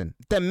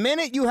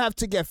minute you have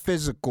to get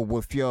physical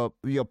with your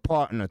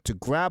partner to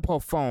grab her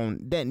phone,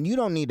 then you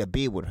don't need to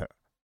be with her.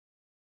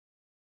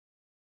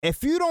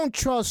 If you don't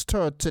trust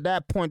her to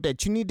that point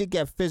that you need to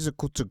get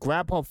physical to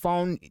grab her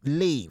phone,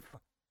 leave.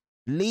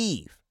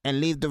 Leave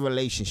and leave the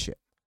relationship.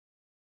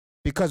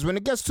 Because when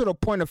it gets to the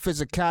point of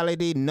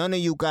physicality, none of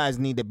you guys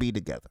need to be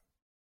together.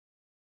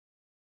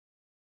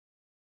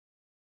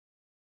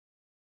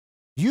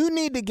 You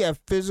need to get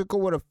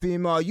physical with a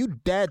female. Are you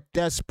that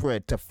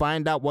desperate to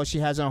find out what she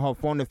has on her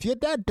phone? If you're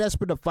that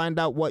desperate to find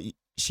out what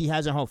she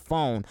has on her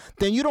phone,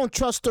 then you don't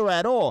trust her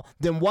at all.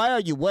 Then why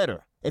are you with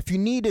her? If you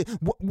need it,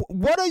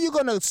 what are you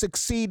going to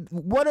succeed?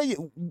 What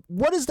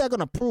is that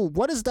going to prove?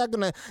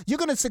 You're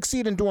going to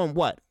succeed in doing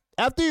what?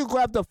 After you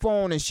grab the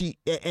phone and she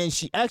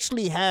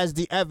actually has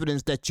the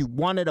evidence that you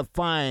wanted to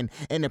find,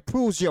 and it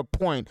proves your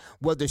point,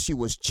 whether she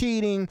was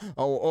cheating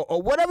or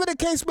whatever the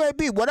case may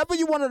be, whatever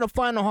you wanted to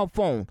find on her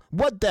phone,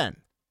 what then?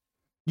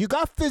 You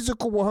got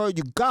physical with her,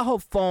 you got her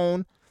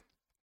phone,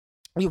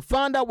 you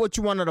found out what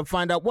you wanted to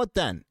find out, what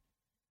then?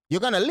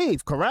 You're going to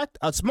leave, correct?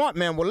 A smart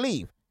man will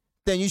leave.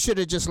 Then you should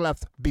have just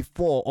left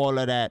before all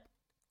of that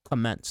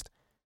commenced.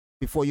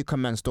 Before you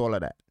commenced all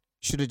of that.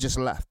 You should have just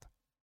left.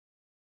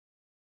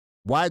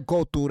 Why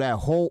go through that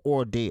whole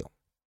ordeal?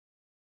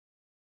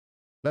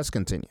 Let's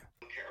continue. I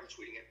don't care. I'm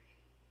tweeting it.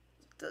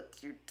 That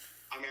you.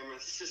 I'm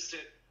Amouranth's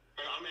assistant,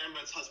 or I'm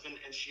Amouranth's husband,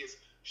 and she is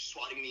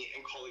swatting me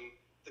and calling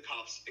the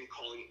cops and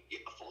calling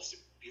it a false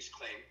abuse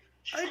claim.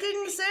 I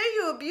didn't say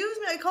you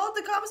abused me. I called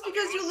the cops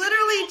because Okay, you well,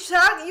 literally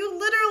listen. you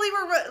literally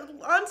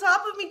were on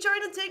top of me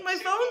trying to take my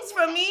phones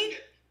from me.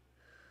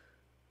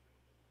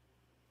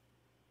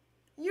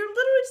 You're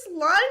literally just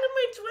lying on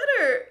my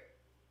Twitter.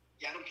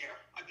 Yeah, I don't care.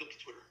 I built the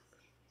Twitter.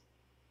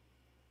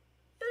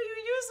 Yeah, you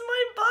used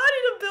my body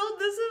to build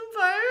this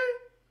empire.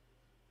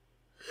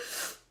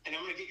 And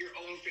I'm gonna get your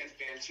OnlyFans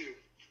banned too.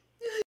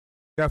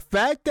 The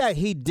fact that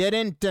he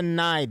didn't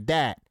deny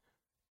that.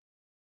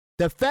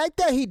 The fact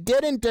that he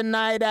didn't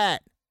deny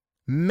that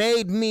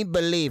made me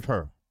believe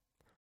her.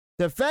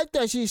 The fact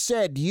that she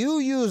said, you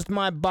used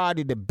my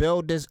body to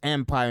build this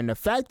empire, and the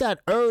fact that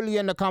earlier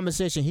in the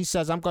conversation he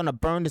says, I'm going to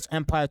burn this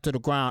empire to the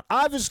ground,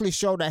 obviously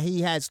showed that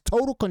he has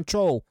total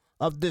control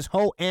of this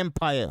whole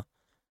empire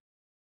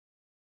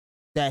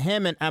that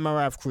him and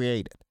Amouranth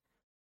created.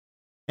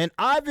 And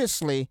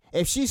obviously,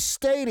 if she's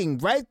stating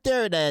right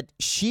there that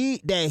he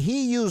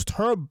used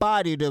her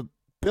body to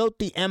build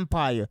the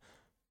empire,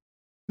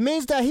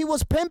 means that he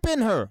was pimping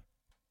her.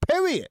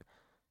 Period.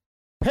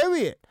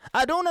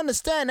 I don't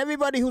understand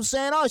everybody who's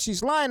saying, oh,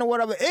 she's lying or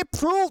whatever.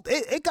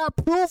 It got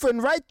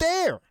proven right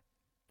there.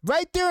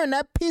 Right there in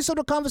that piece of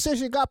the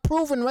conversation, it got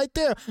proven right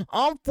there.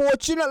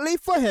 Unfortunately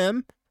for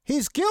him,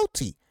 he's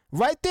guilty.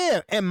 Right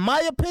there. In my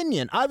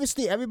opinion.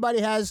 Obviously,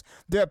 everybody has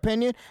their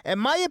opinion. In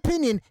my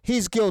opinion,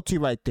 he's guilty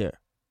right there.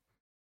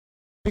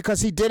 Because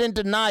he didn't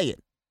deny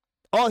it.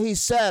 All he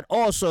said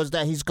also is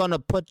that he's going to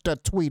put the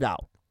tweet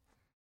out.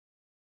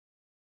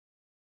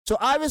 So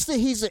obviously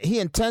he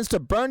intends to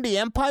burn the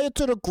empire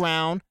to the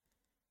ground,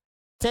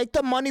 take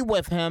the money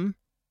with him,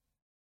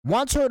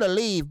 wants her to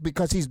leave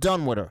because he's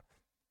done with her.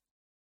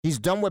 He's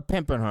done with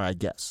pimping her, I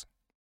guess.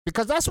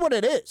 Because that's what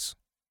it is.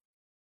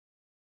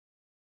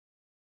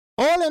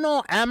 All in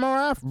all,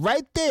 Amouranth,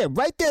 right there,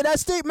 that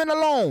statement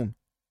alone.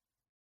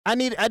 I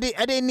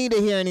didn't need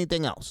to hear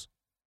anything else.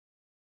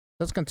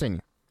 Let's continue.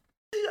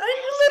 I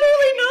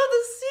literally know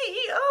the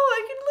CEO.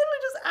 I can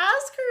literally just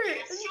ask her.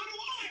 Yeah, so do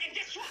I. And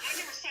guess what? I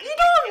never signed You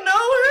don't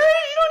know her.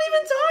 You don't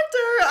even talk to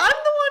her. I'm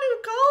the one who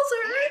calls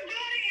My her.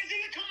 body is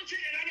in the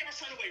contract, and I never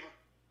signed a waiver.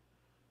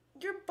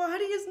 Your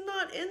body is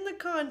not in the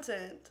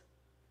content.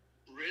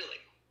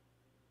 Really?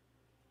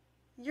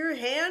 Your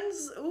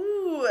hands?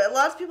 Ooh,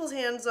 lots of people's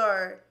hands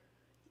are.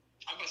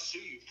 I'm gonna sue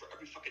you for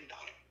every fucking dime.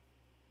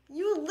 The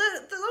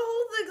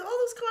whole thing, all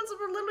those concepts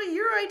were literally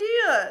your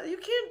idea. You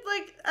can't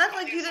act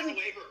like you didn't. Sign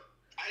a waiver.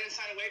 I didn't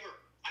sign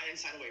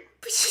a waiver.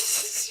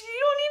 You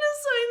don't need to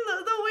sign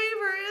the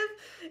waiver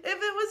if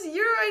it was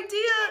your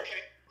idea.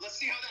 Okay, let's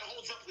see how that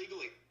holds up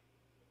legally.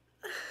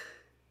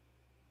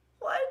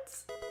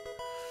 What?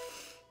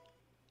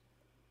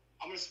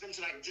 I'm gonna spend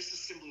tonight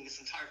disassembling this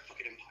entire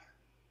fucking empire.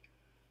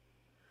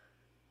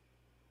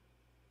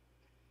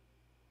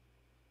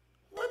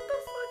 What the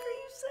fuck are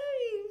you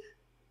saying?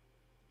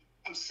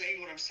 I'm saying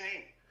what I'm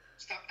saying.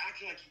 Stop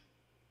acting like you...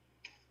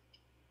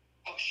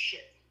 Oh,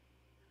 shit.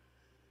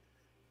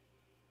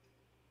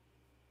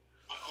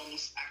 I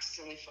almost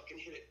accidentally fucking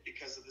hit it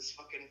because of this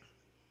fucking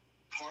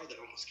car that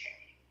almost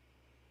came.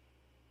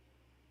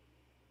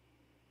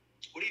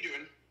 What are you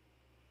doing?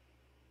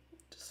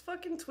 Just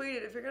fucking tweet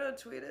it if you're gonna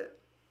tweet it.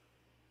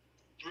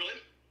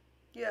 Really?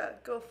 Yeah,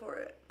 go for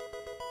it.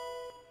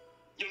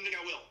 You don't think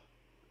I will?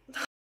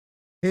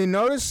 He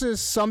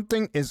notices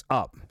something is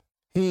up.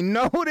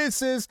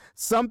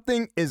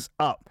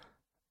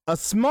 A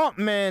smart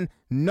man,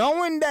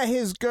 knowing that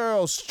his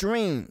girl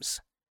streams,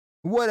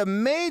 would have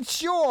made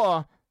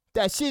sure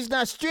that she's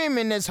not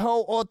streaming this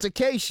whole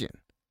altercation.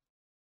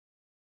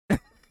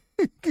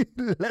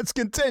 Let's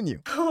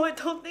continue. Oh, I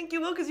don't think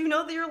you will because you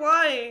know that you're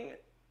lying.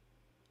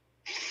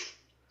 The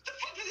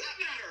fuck does that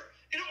matter?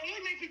 It'll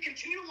only make me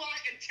continue to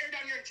lie and tear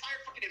down your entire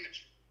fucking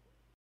image.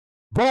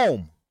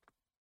 Boom.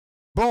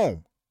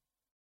 Boom.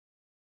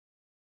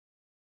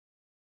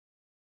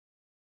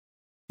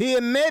 He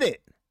admitted.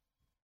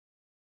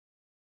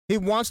 He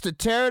wants to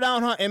tear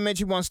down her image.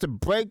 He wants to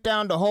break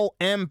down the whole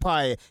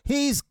empire.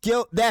 He's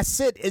guilty. That's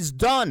it. It's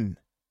done.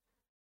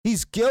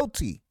 He's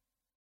guilty.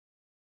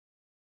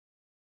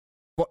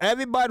 For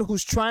everybody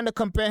who's trying to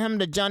compare him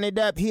to Johnny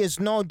Depp, he is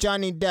no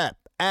Johnny Depp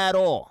at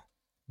all.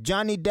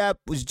 Johnny Depp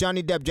was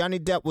Johnny Depp. Johnny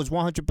Depp was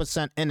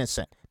 100%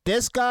 innocent.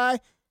 This guy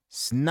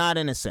is not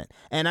innocent.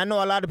 And I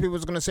know a lot of people are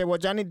going to say, well,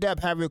 Johnny Depp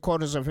had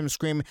recordings of him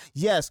screaming.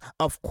 Yes,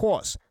 of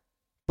course.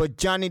 But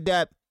Johnny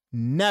Depp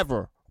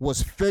never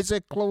was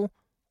physical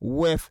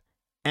with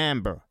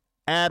Amber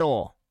at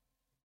all.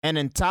 And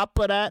on top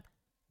of that,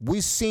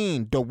 we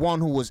seen the one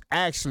who was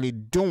actually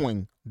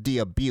doing the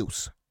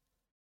abuse.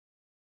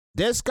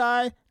 This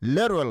guy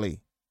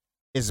literally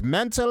is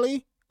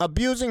mentally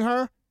abusing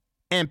her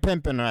and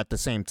pimping her at the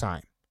same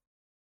time.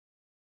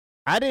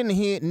 I didn't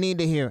need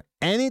to hear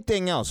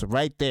anything else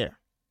right there.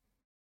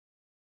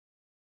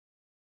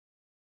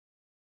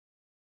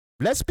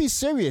 Let's be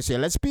serious here.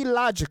 Let's be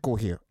logical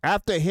here.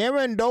 After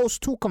hearing those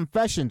two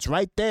confessions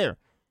right there,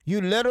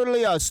 you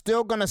literally are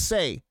still going to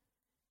say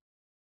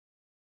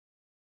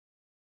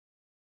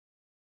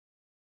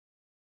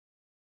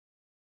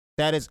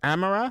that is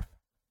Amouranth?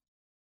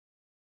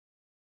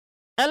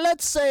 And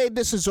let's say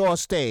this is all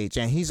staged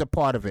and he's a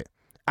part of it.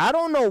 I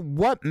don't know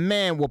what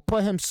man will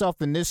put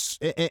himself in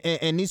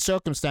these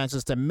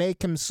circumstances to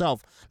make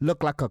himself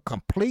look like a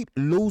complete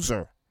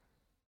loser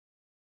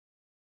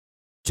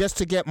just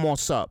to get more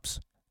subs.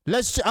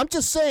 I'm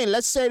just saying,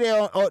 let's say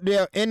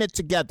they're in it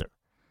together.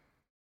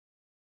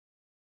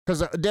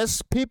 Because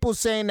there's people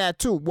saying that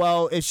too.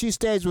 Well, if she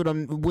stays with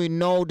him, we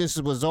know this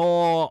was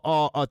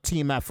all a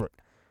team effort.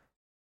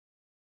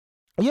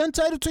 You're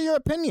entitled to your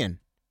opinion.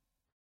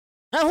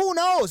 And who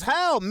knows?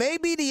 Hell,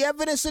 maybe the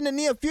evidence in the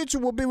near future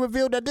will be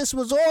revealed that this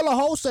was all a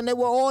hoax and they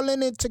were all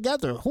in it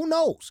together. Who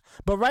knows?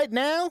 But right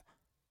now,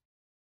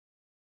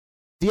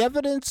 the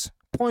evidence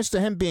points to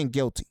him being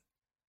guilty.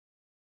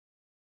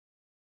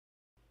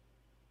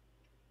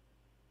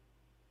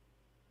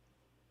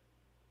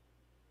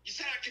 You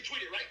said I could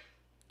tweet it, right?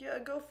 Yeah,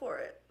 go for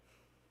it.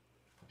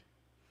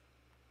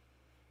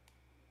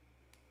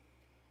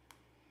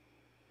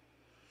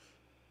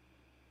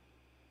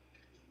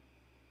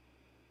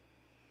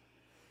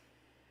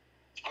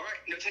 All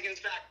right, no taking this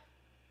back.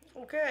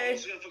 Okay. I'm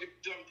also gonna fucking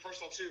do it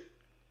personal too.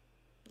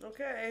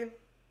 Okay.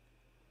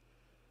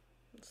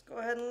 Let's go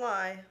ahead and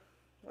lie.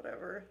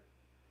 Whatever.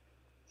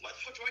 Why the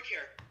fuck do I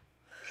care?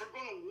 If we're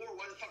going to war,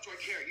 why the fuck do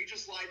I care? You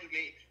just lied to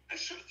me. And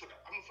shut the fuck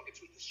up. I'm gonna fucking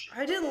tweet this shit.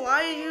 I didn't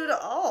lie to you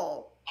at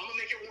all. I'm gonna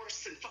make it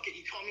worse. And fuck it.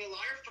 You call me a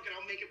liar? Fuck it.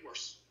 I'll make it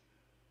worse.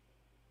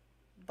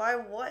 By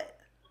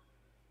what?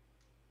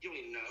 You don't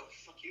even know.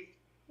 Fuck you.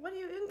 What are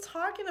you even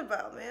talking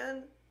about,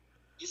 man?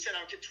 You said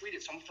I would get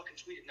tweeted, so I'm gonna fucking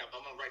tweet it now. But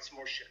I'm gonna write some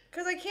more shit.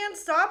 Because I can't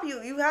stop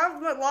you. You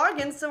have my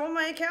logins to all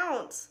my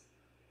accounts.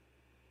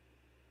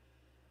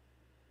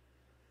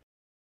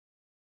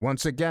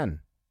 Once again,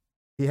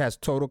 he has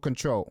total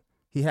control.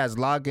 He has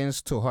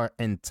logins to her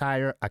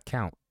entire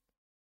account.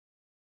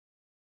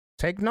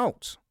 Take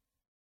notes.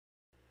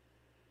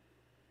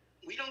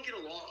 We don't get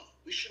along.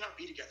 We should not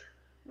be together.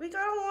 We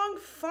got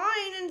along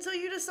fine until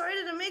you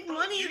decided to make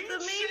money the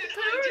main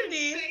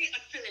priority. I didn't say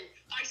a thing.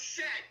 I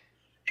said,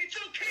 it's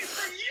okay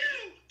for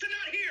you to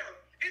not hear.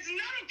 It's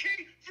not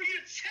okay for you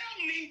to tell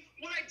me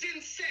what I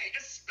didn't say.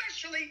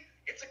 Especially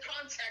if the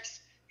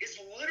context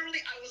is literally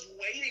I was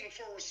waiting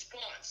for a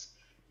response.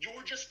 You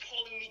were just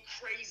calling me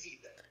crazy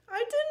then. I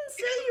didn't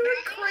say you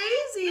were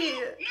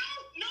crazy. No.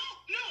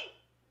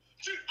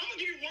 Dude, I'm gonna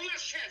give you one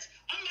last chance.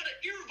 I'm gonna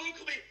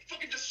irrevocably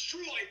fucking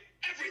destroy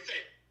everything.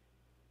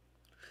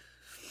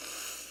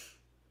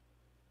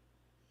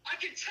 I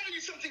can tell you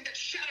something that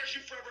shatters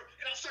you forever,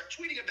 and I'll start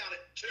tweeting about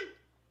it too.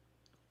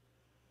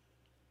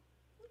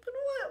 But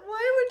what?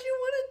 Why would you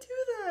want to do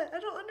that? I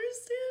don't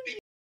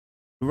understand.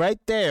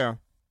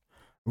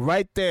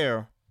 Right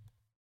there,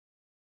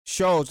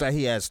 shows that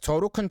he has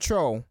total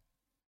control,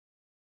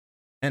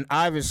 and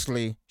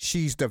obviously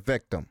she's the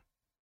victim.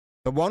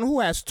 The one who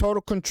has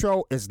total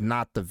control is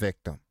not the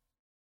victim.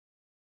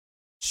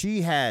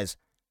 She has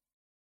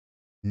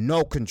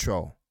no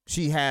control.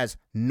 She has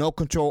no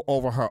control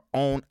over her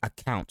own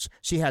accounts.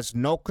 She has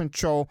no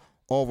control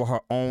over her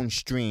own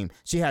stream.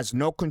 She has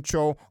no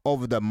control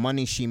over the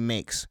money she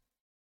makes.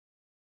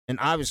 And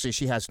obviously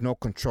she has no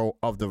control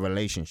of the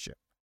relationship.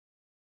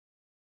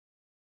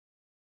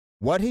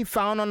 What he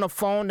found on the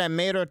phone that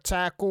made him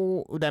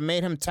tackle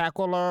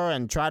her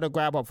and try to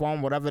grab her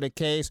phone, whatever the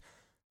case,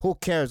 who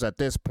cares at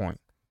this point?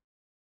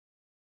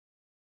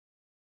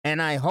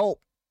 And I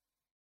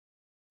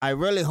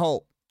really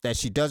hope that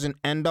she doesn't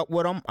end up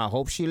with him. I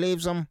hope she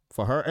leaves him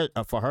for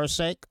her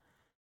sake.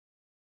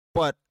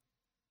 But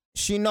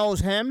she knows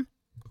him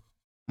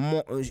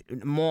more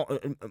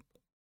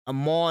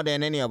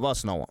than any of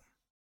us know him.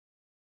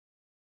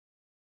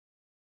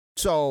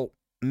 So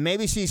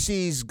maybe she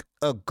sees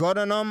a good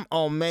in him,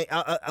 or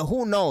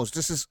who knows?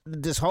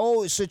 This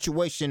whole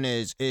situation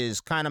is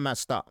kind of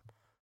messed up.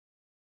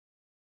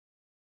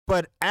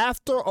 But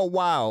after a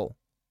while,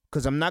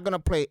 because I'm not gonna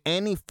play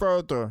any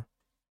further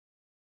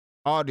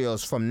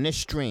audios from this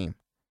stream,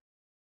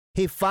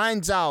 he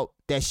finds out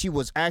that she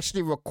was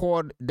actually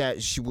recording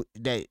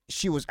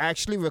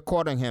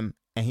him,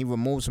 and he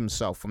removes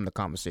himself from the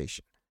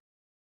conversation.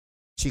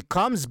 She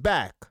comes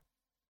back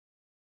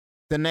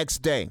the next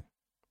day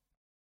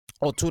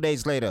or 2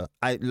 days later.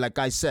 Like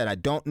I said, I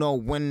don't know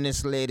when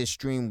this latest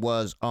stream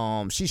was.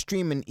 She's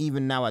streaming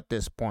even now at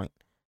this point.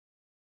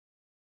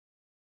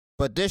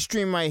 But this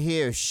stream right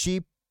here,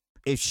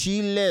 if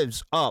she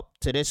lives up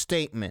to this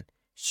statement,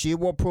 she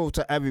will prove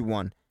to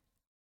everyone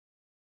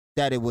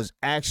that it was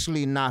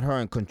actually not her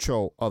in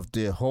control of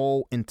the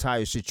whole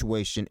entire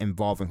situation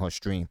involving her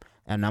stream.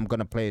 And I'm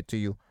going to play it to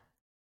you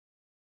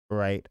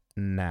right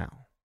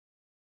now.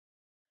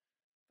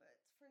 But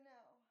for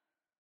now,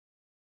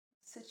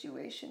 the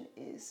situation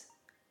is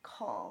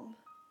calm.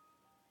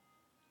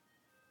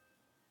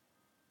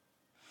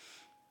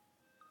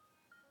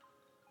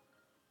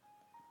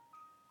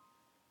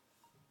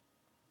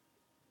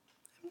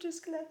 I'm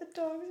just glad the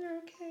dogs are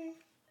okay.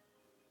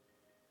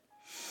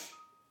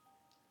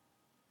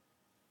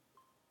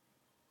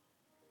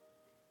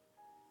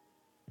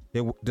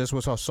 This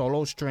was her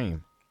solo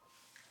stream.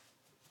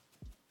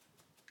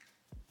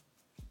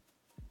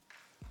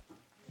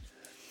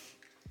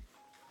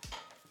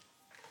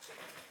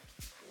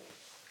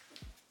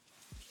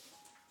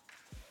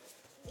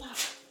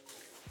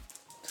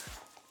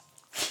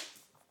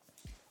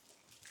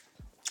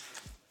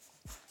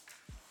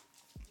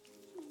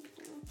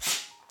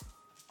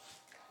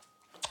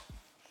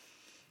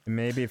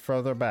 Maybe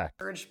further back.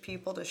 Urge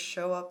people to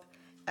show up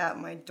at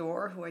my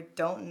door who I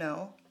don't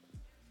know.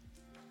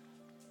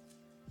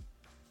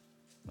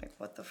 Like,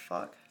 what the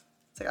fuck?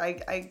 It's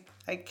like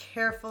I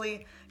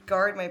carefully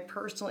guard my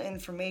personal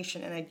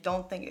information, and I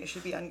don't think it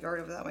should be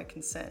unguarded without my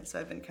consent. So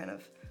I've been kind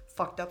of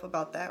fucked up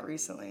about that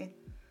recently.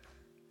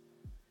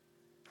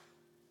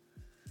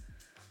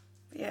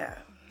 Yeah,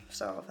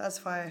 so that's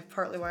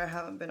partly why I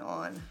haven't been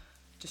on,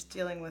 just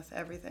dealing with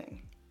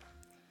everything,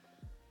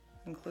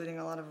 including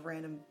a lot of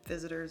random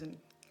visitors and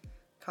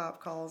cop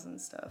calls and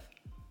stuff.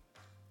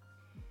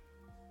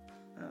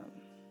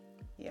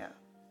 Yeah.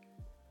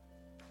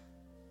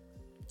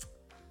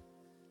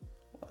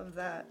 Love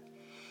that.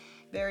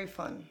 Very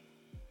fun.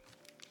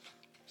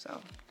 So.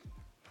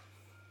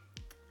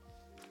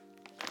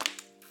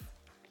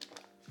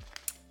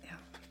 Yeah.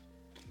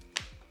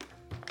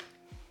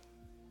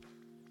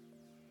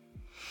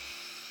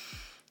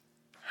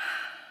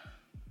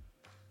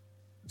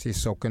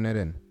 She's soaking it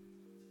in.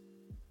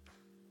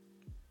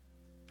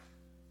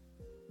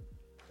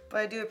 But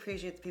I do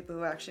appreciate the people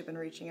who have actually been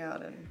reaching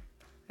out and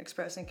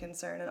expressing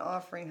concern and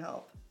offering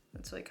help.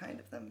 That's really kind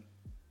of them.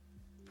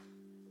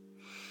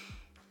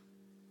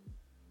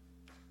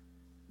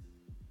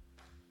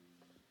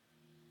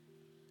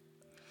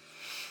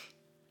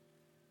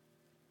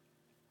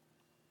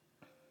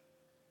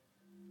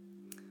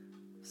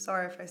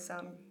 Sorry if I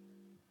sound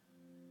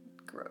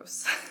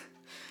gross.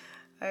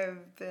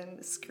 I've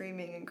been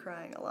screaming and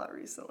crying a lot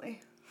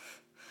recently.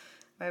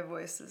 My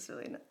voice is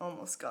really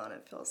almost gone,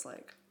 it feels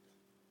like.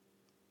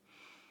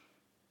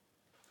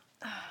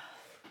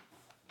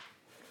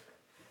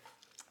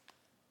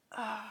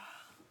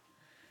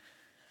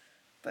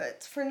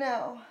 But for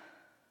now,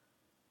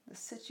 the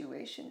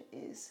situation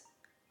is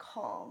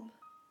calm.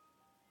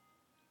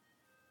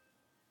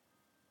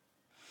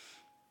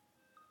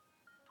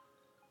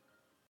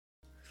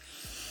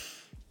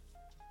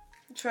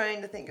 I'm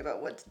trying to think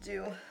about what to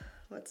do,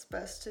 what's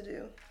best to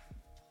do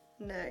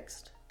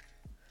next.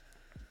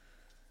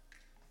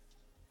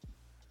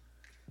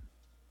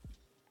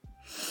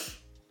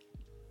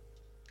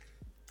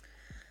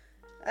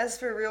 As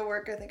for real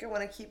work, I think I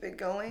want to keep it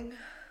going.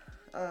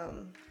 I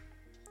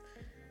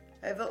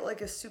built like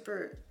a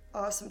super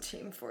awesome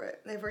team for it.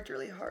 They've worked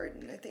really hard,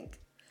 and I think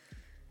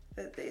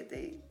that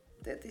they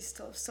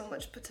still have so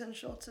much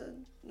potential to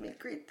make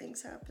great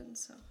things happen.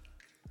 So.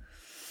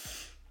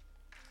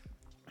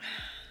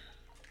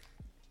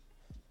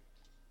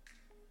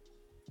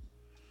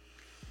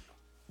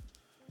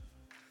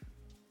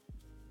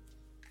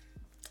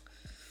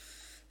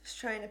 Just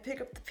trying to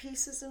pick up the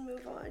pieces and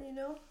move on, you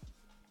know?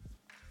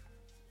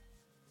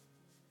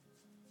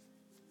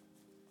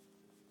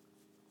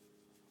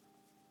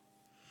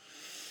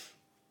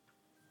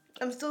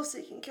 I'm still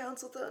seeking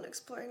counsel though and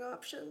exploring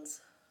options.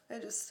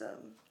 I'm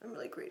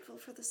really grateful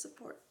for the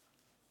support.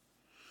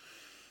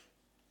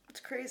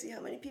 It's crazy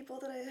how many people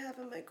that I have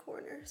in my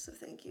corner, so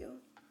thank you.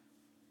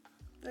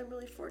 I'm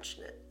really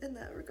fortunate in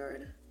that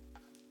regard.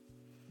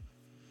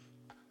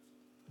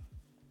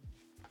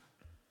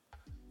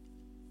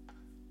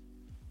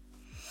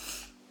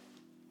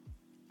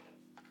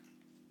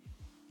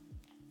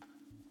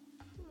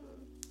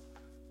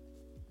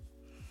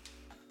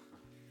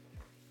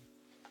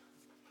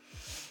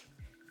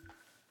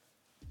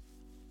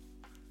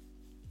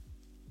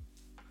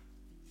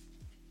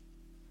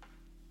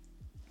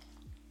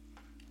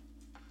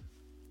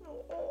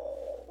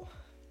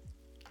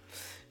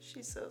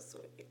 She's so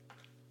sweet.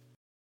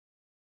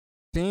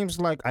 Seems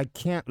like I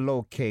can't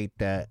locate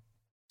that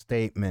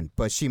statement,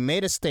 but she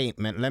made a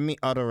statement. Let me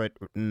utter it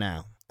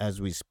now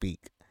as we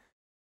speak.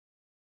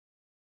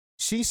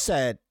 She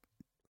said,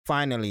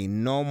 finally,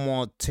 no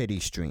more titty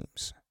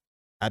streams.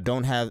 I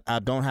don't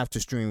have to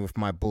stream with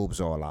my boobs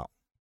all out.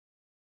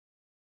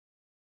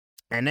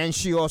 And then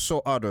she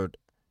also uttered,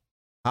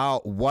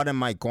 what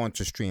am I going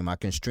to stream? I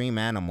can stream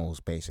animals,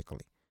 basically.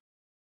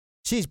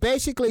 She's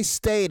basically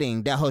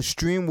stating that her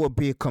stream will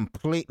be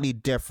completely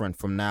different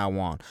from now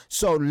on.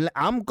 So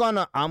I'm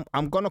gonna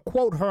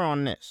quote her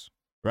on this,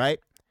 right?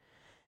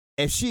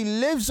 If she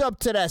lives up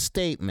to that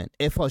statement,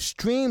 if her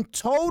stream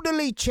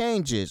totally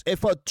changes,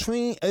 if her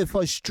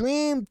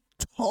stream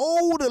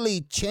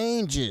totally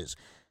changes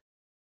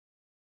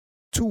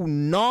to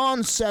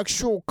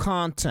non-sexual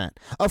content,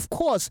 of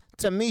course,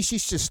 to me, she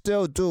should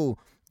still do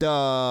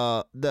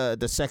the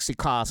sexy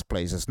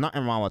cosplays. There's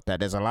nothing wrong with that.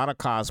 There's a lot of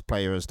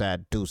cosplayers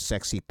that do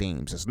sexy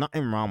themes. There's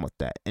nothing wrong with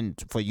that.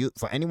 And for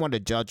anyone to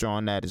judge her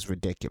on that is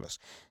ridiculous.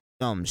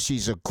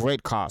 She's a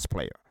great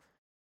cosplayer.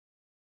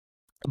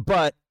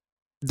 But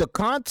the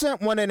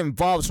content when it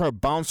involves her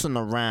bouncing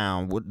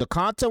around, the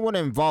content when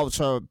it involves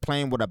her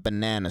playing with a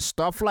banana,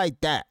 stuff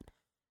like that.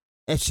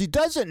 If she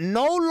doesn't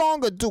no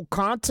longer do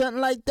content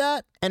like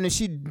that, and if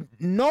she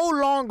no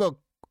longer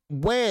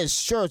wears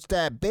shirts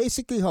that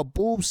basically her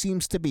boob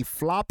seems to be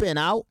flopping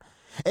out,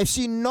 if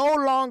she no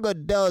longer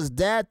does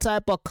that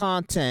type of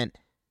content,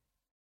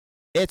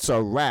 it's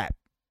a wrap.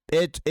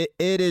 It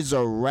is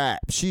a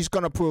wrap. She's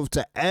going to prove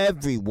to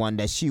everyone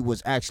that she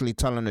was actually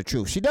telling the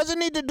truth. She doesn't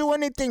need to do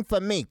anything for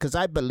me because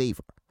I believe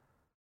her.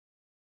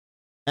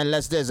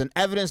 Unless there's an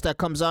evidence that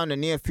comes out in the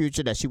near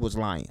future that she was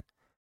lying.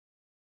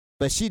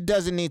 But she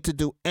doesn't need to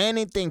do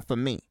anything for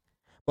me.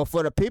 But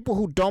for the people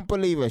who don't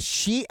believe her,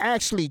 she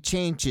actually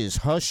changes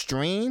her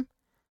stream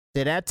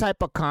to that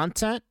type of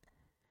content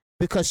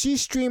because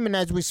she's streaming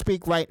as we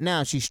speak right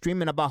now. She's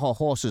streaming about her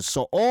horses.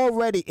 So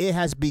already it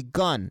has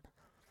begun.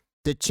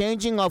 The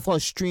changing of her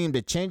stream,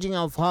 the changing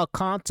of her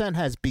content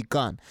has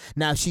begun.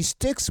 Now, if she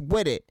sticks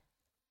with it,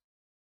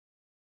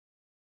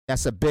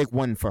 that's a big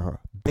win for her.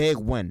 Big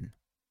win.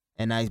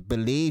 And I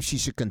believe she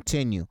should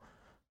continue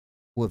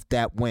with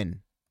that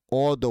win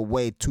all the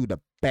way to the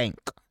bank.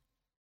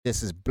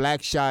 This is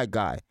Black Shy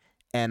Guy,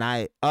 and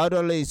I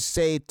utterly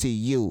say to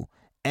you,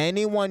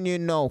 anyone you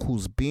know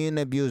who's being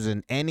abused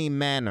in any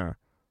manner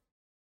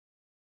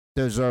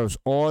deserves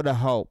all the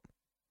help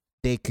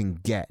they can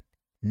get.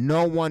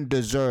 No one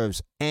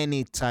deserves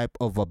any type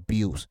of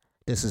abuse.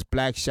 This is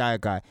Black Shy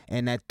Guy,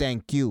 and I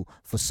thank you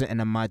for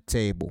sitting at my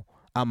table.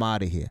 I'm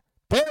out of here.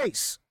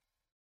 Peace!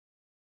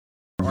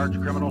 Arch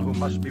criminal who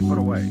must be put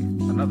away.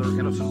 Another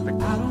innocent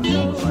victim of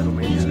a suicidal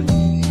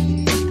maniac.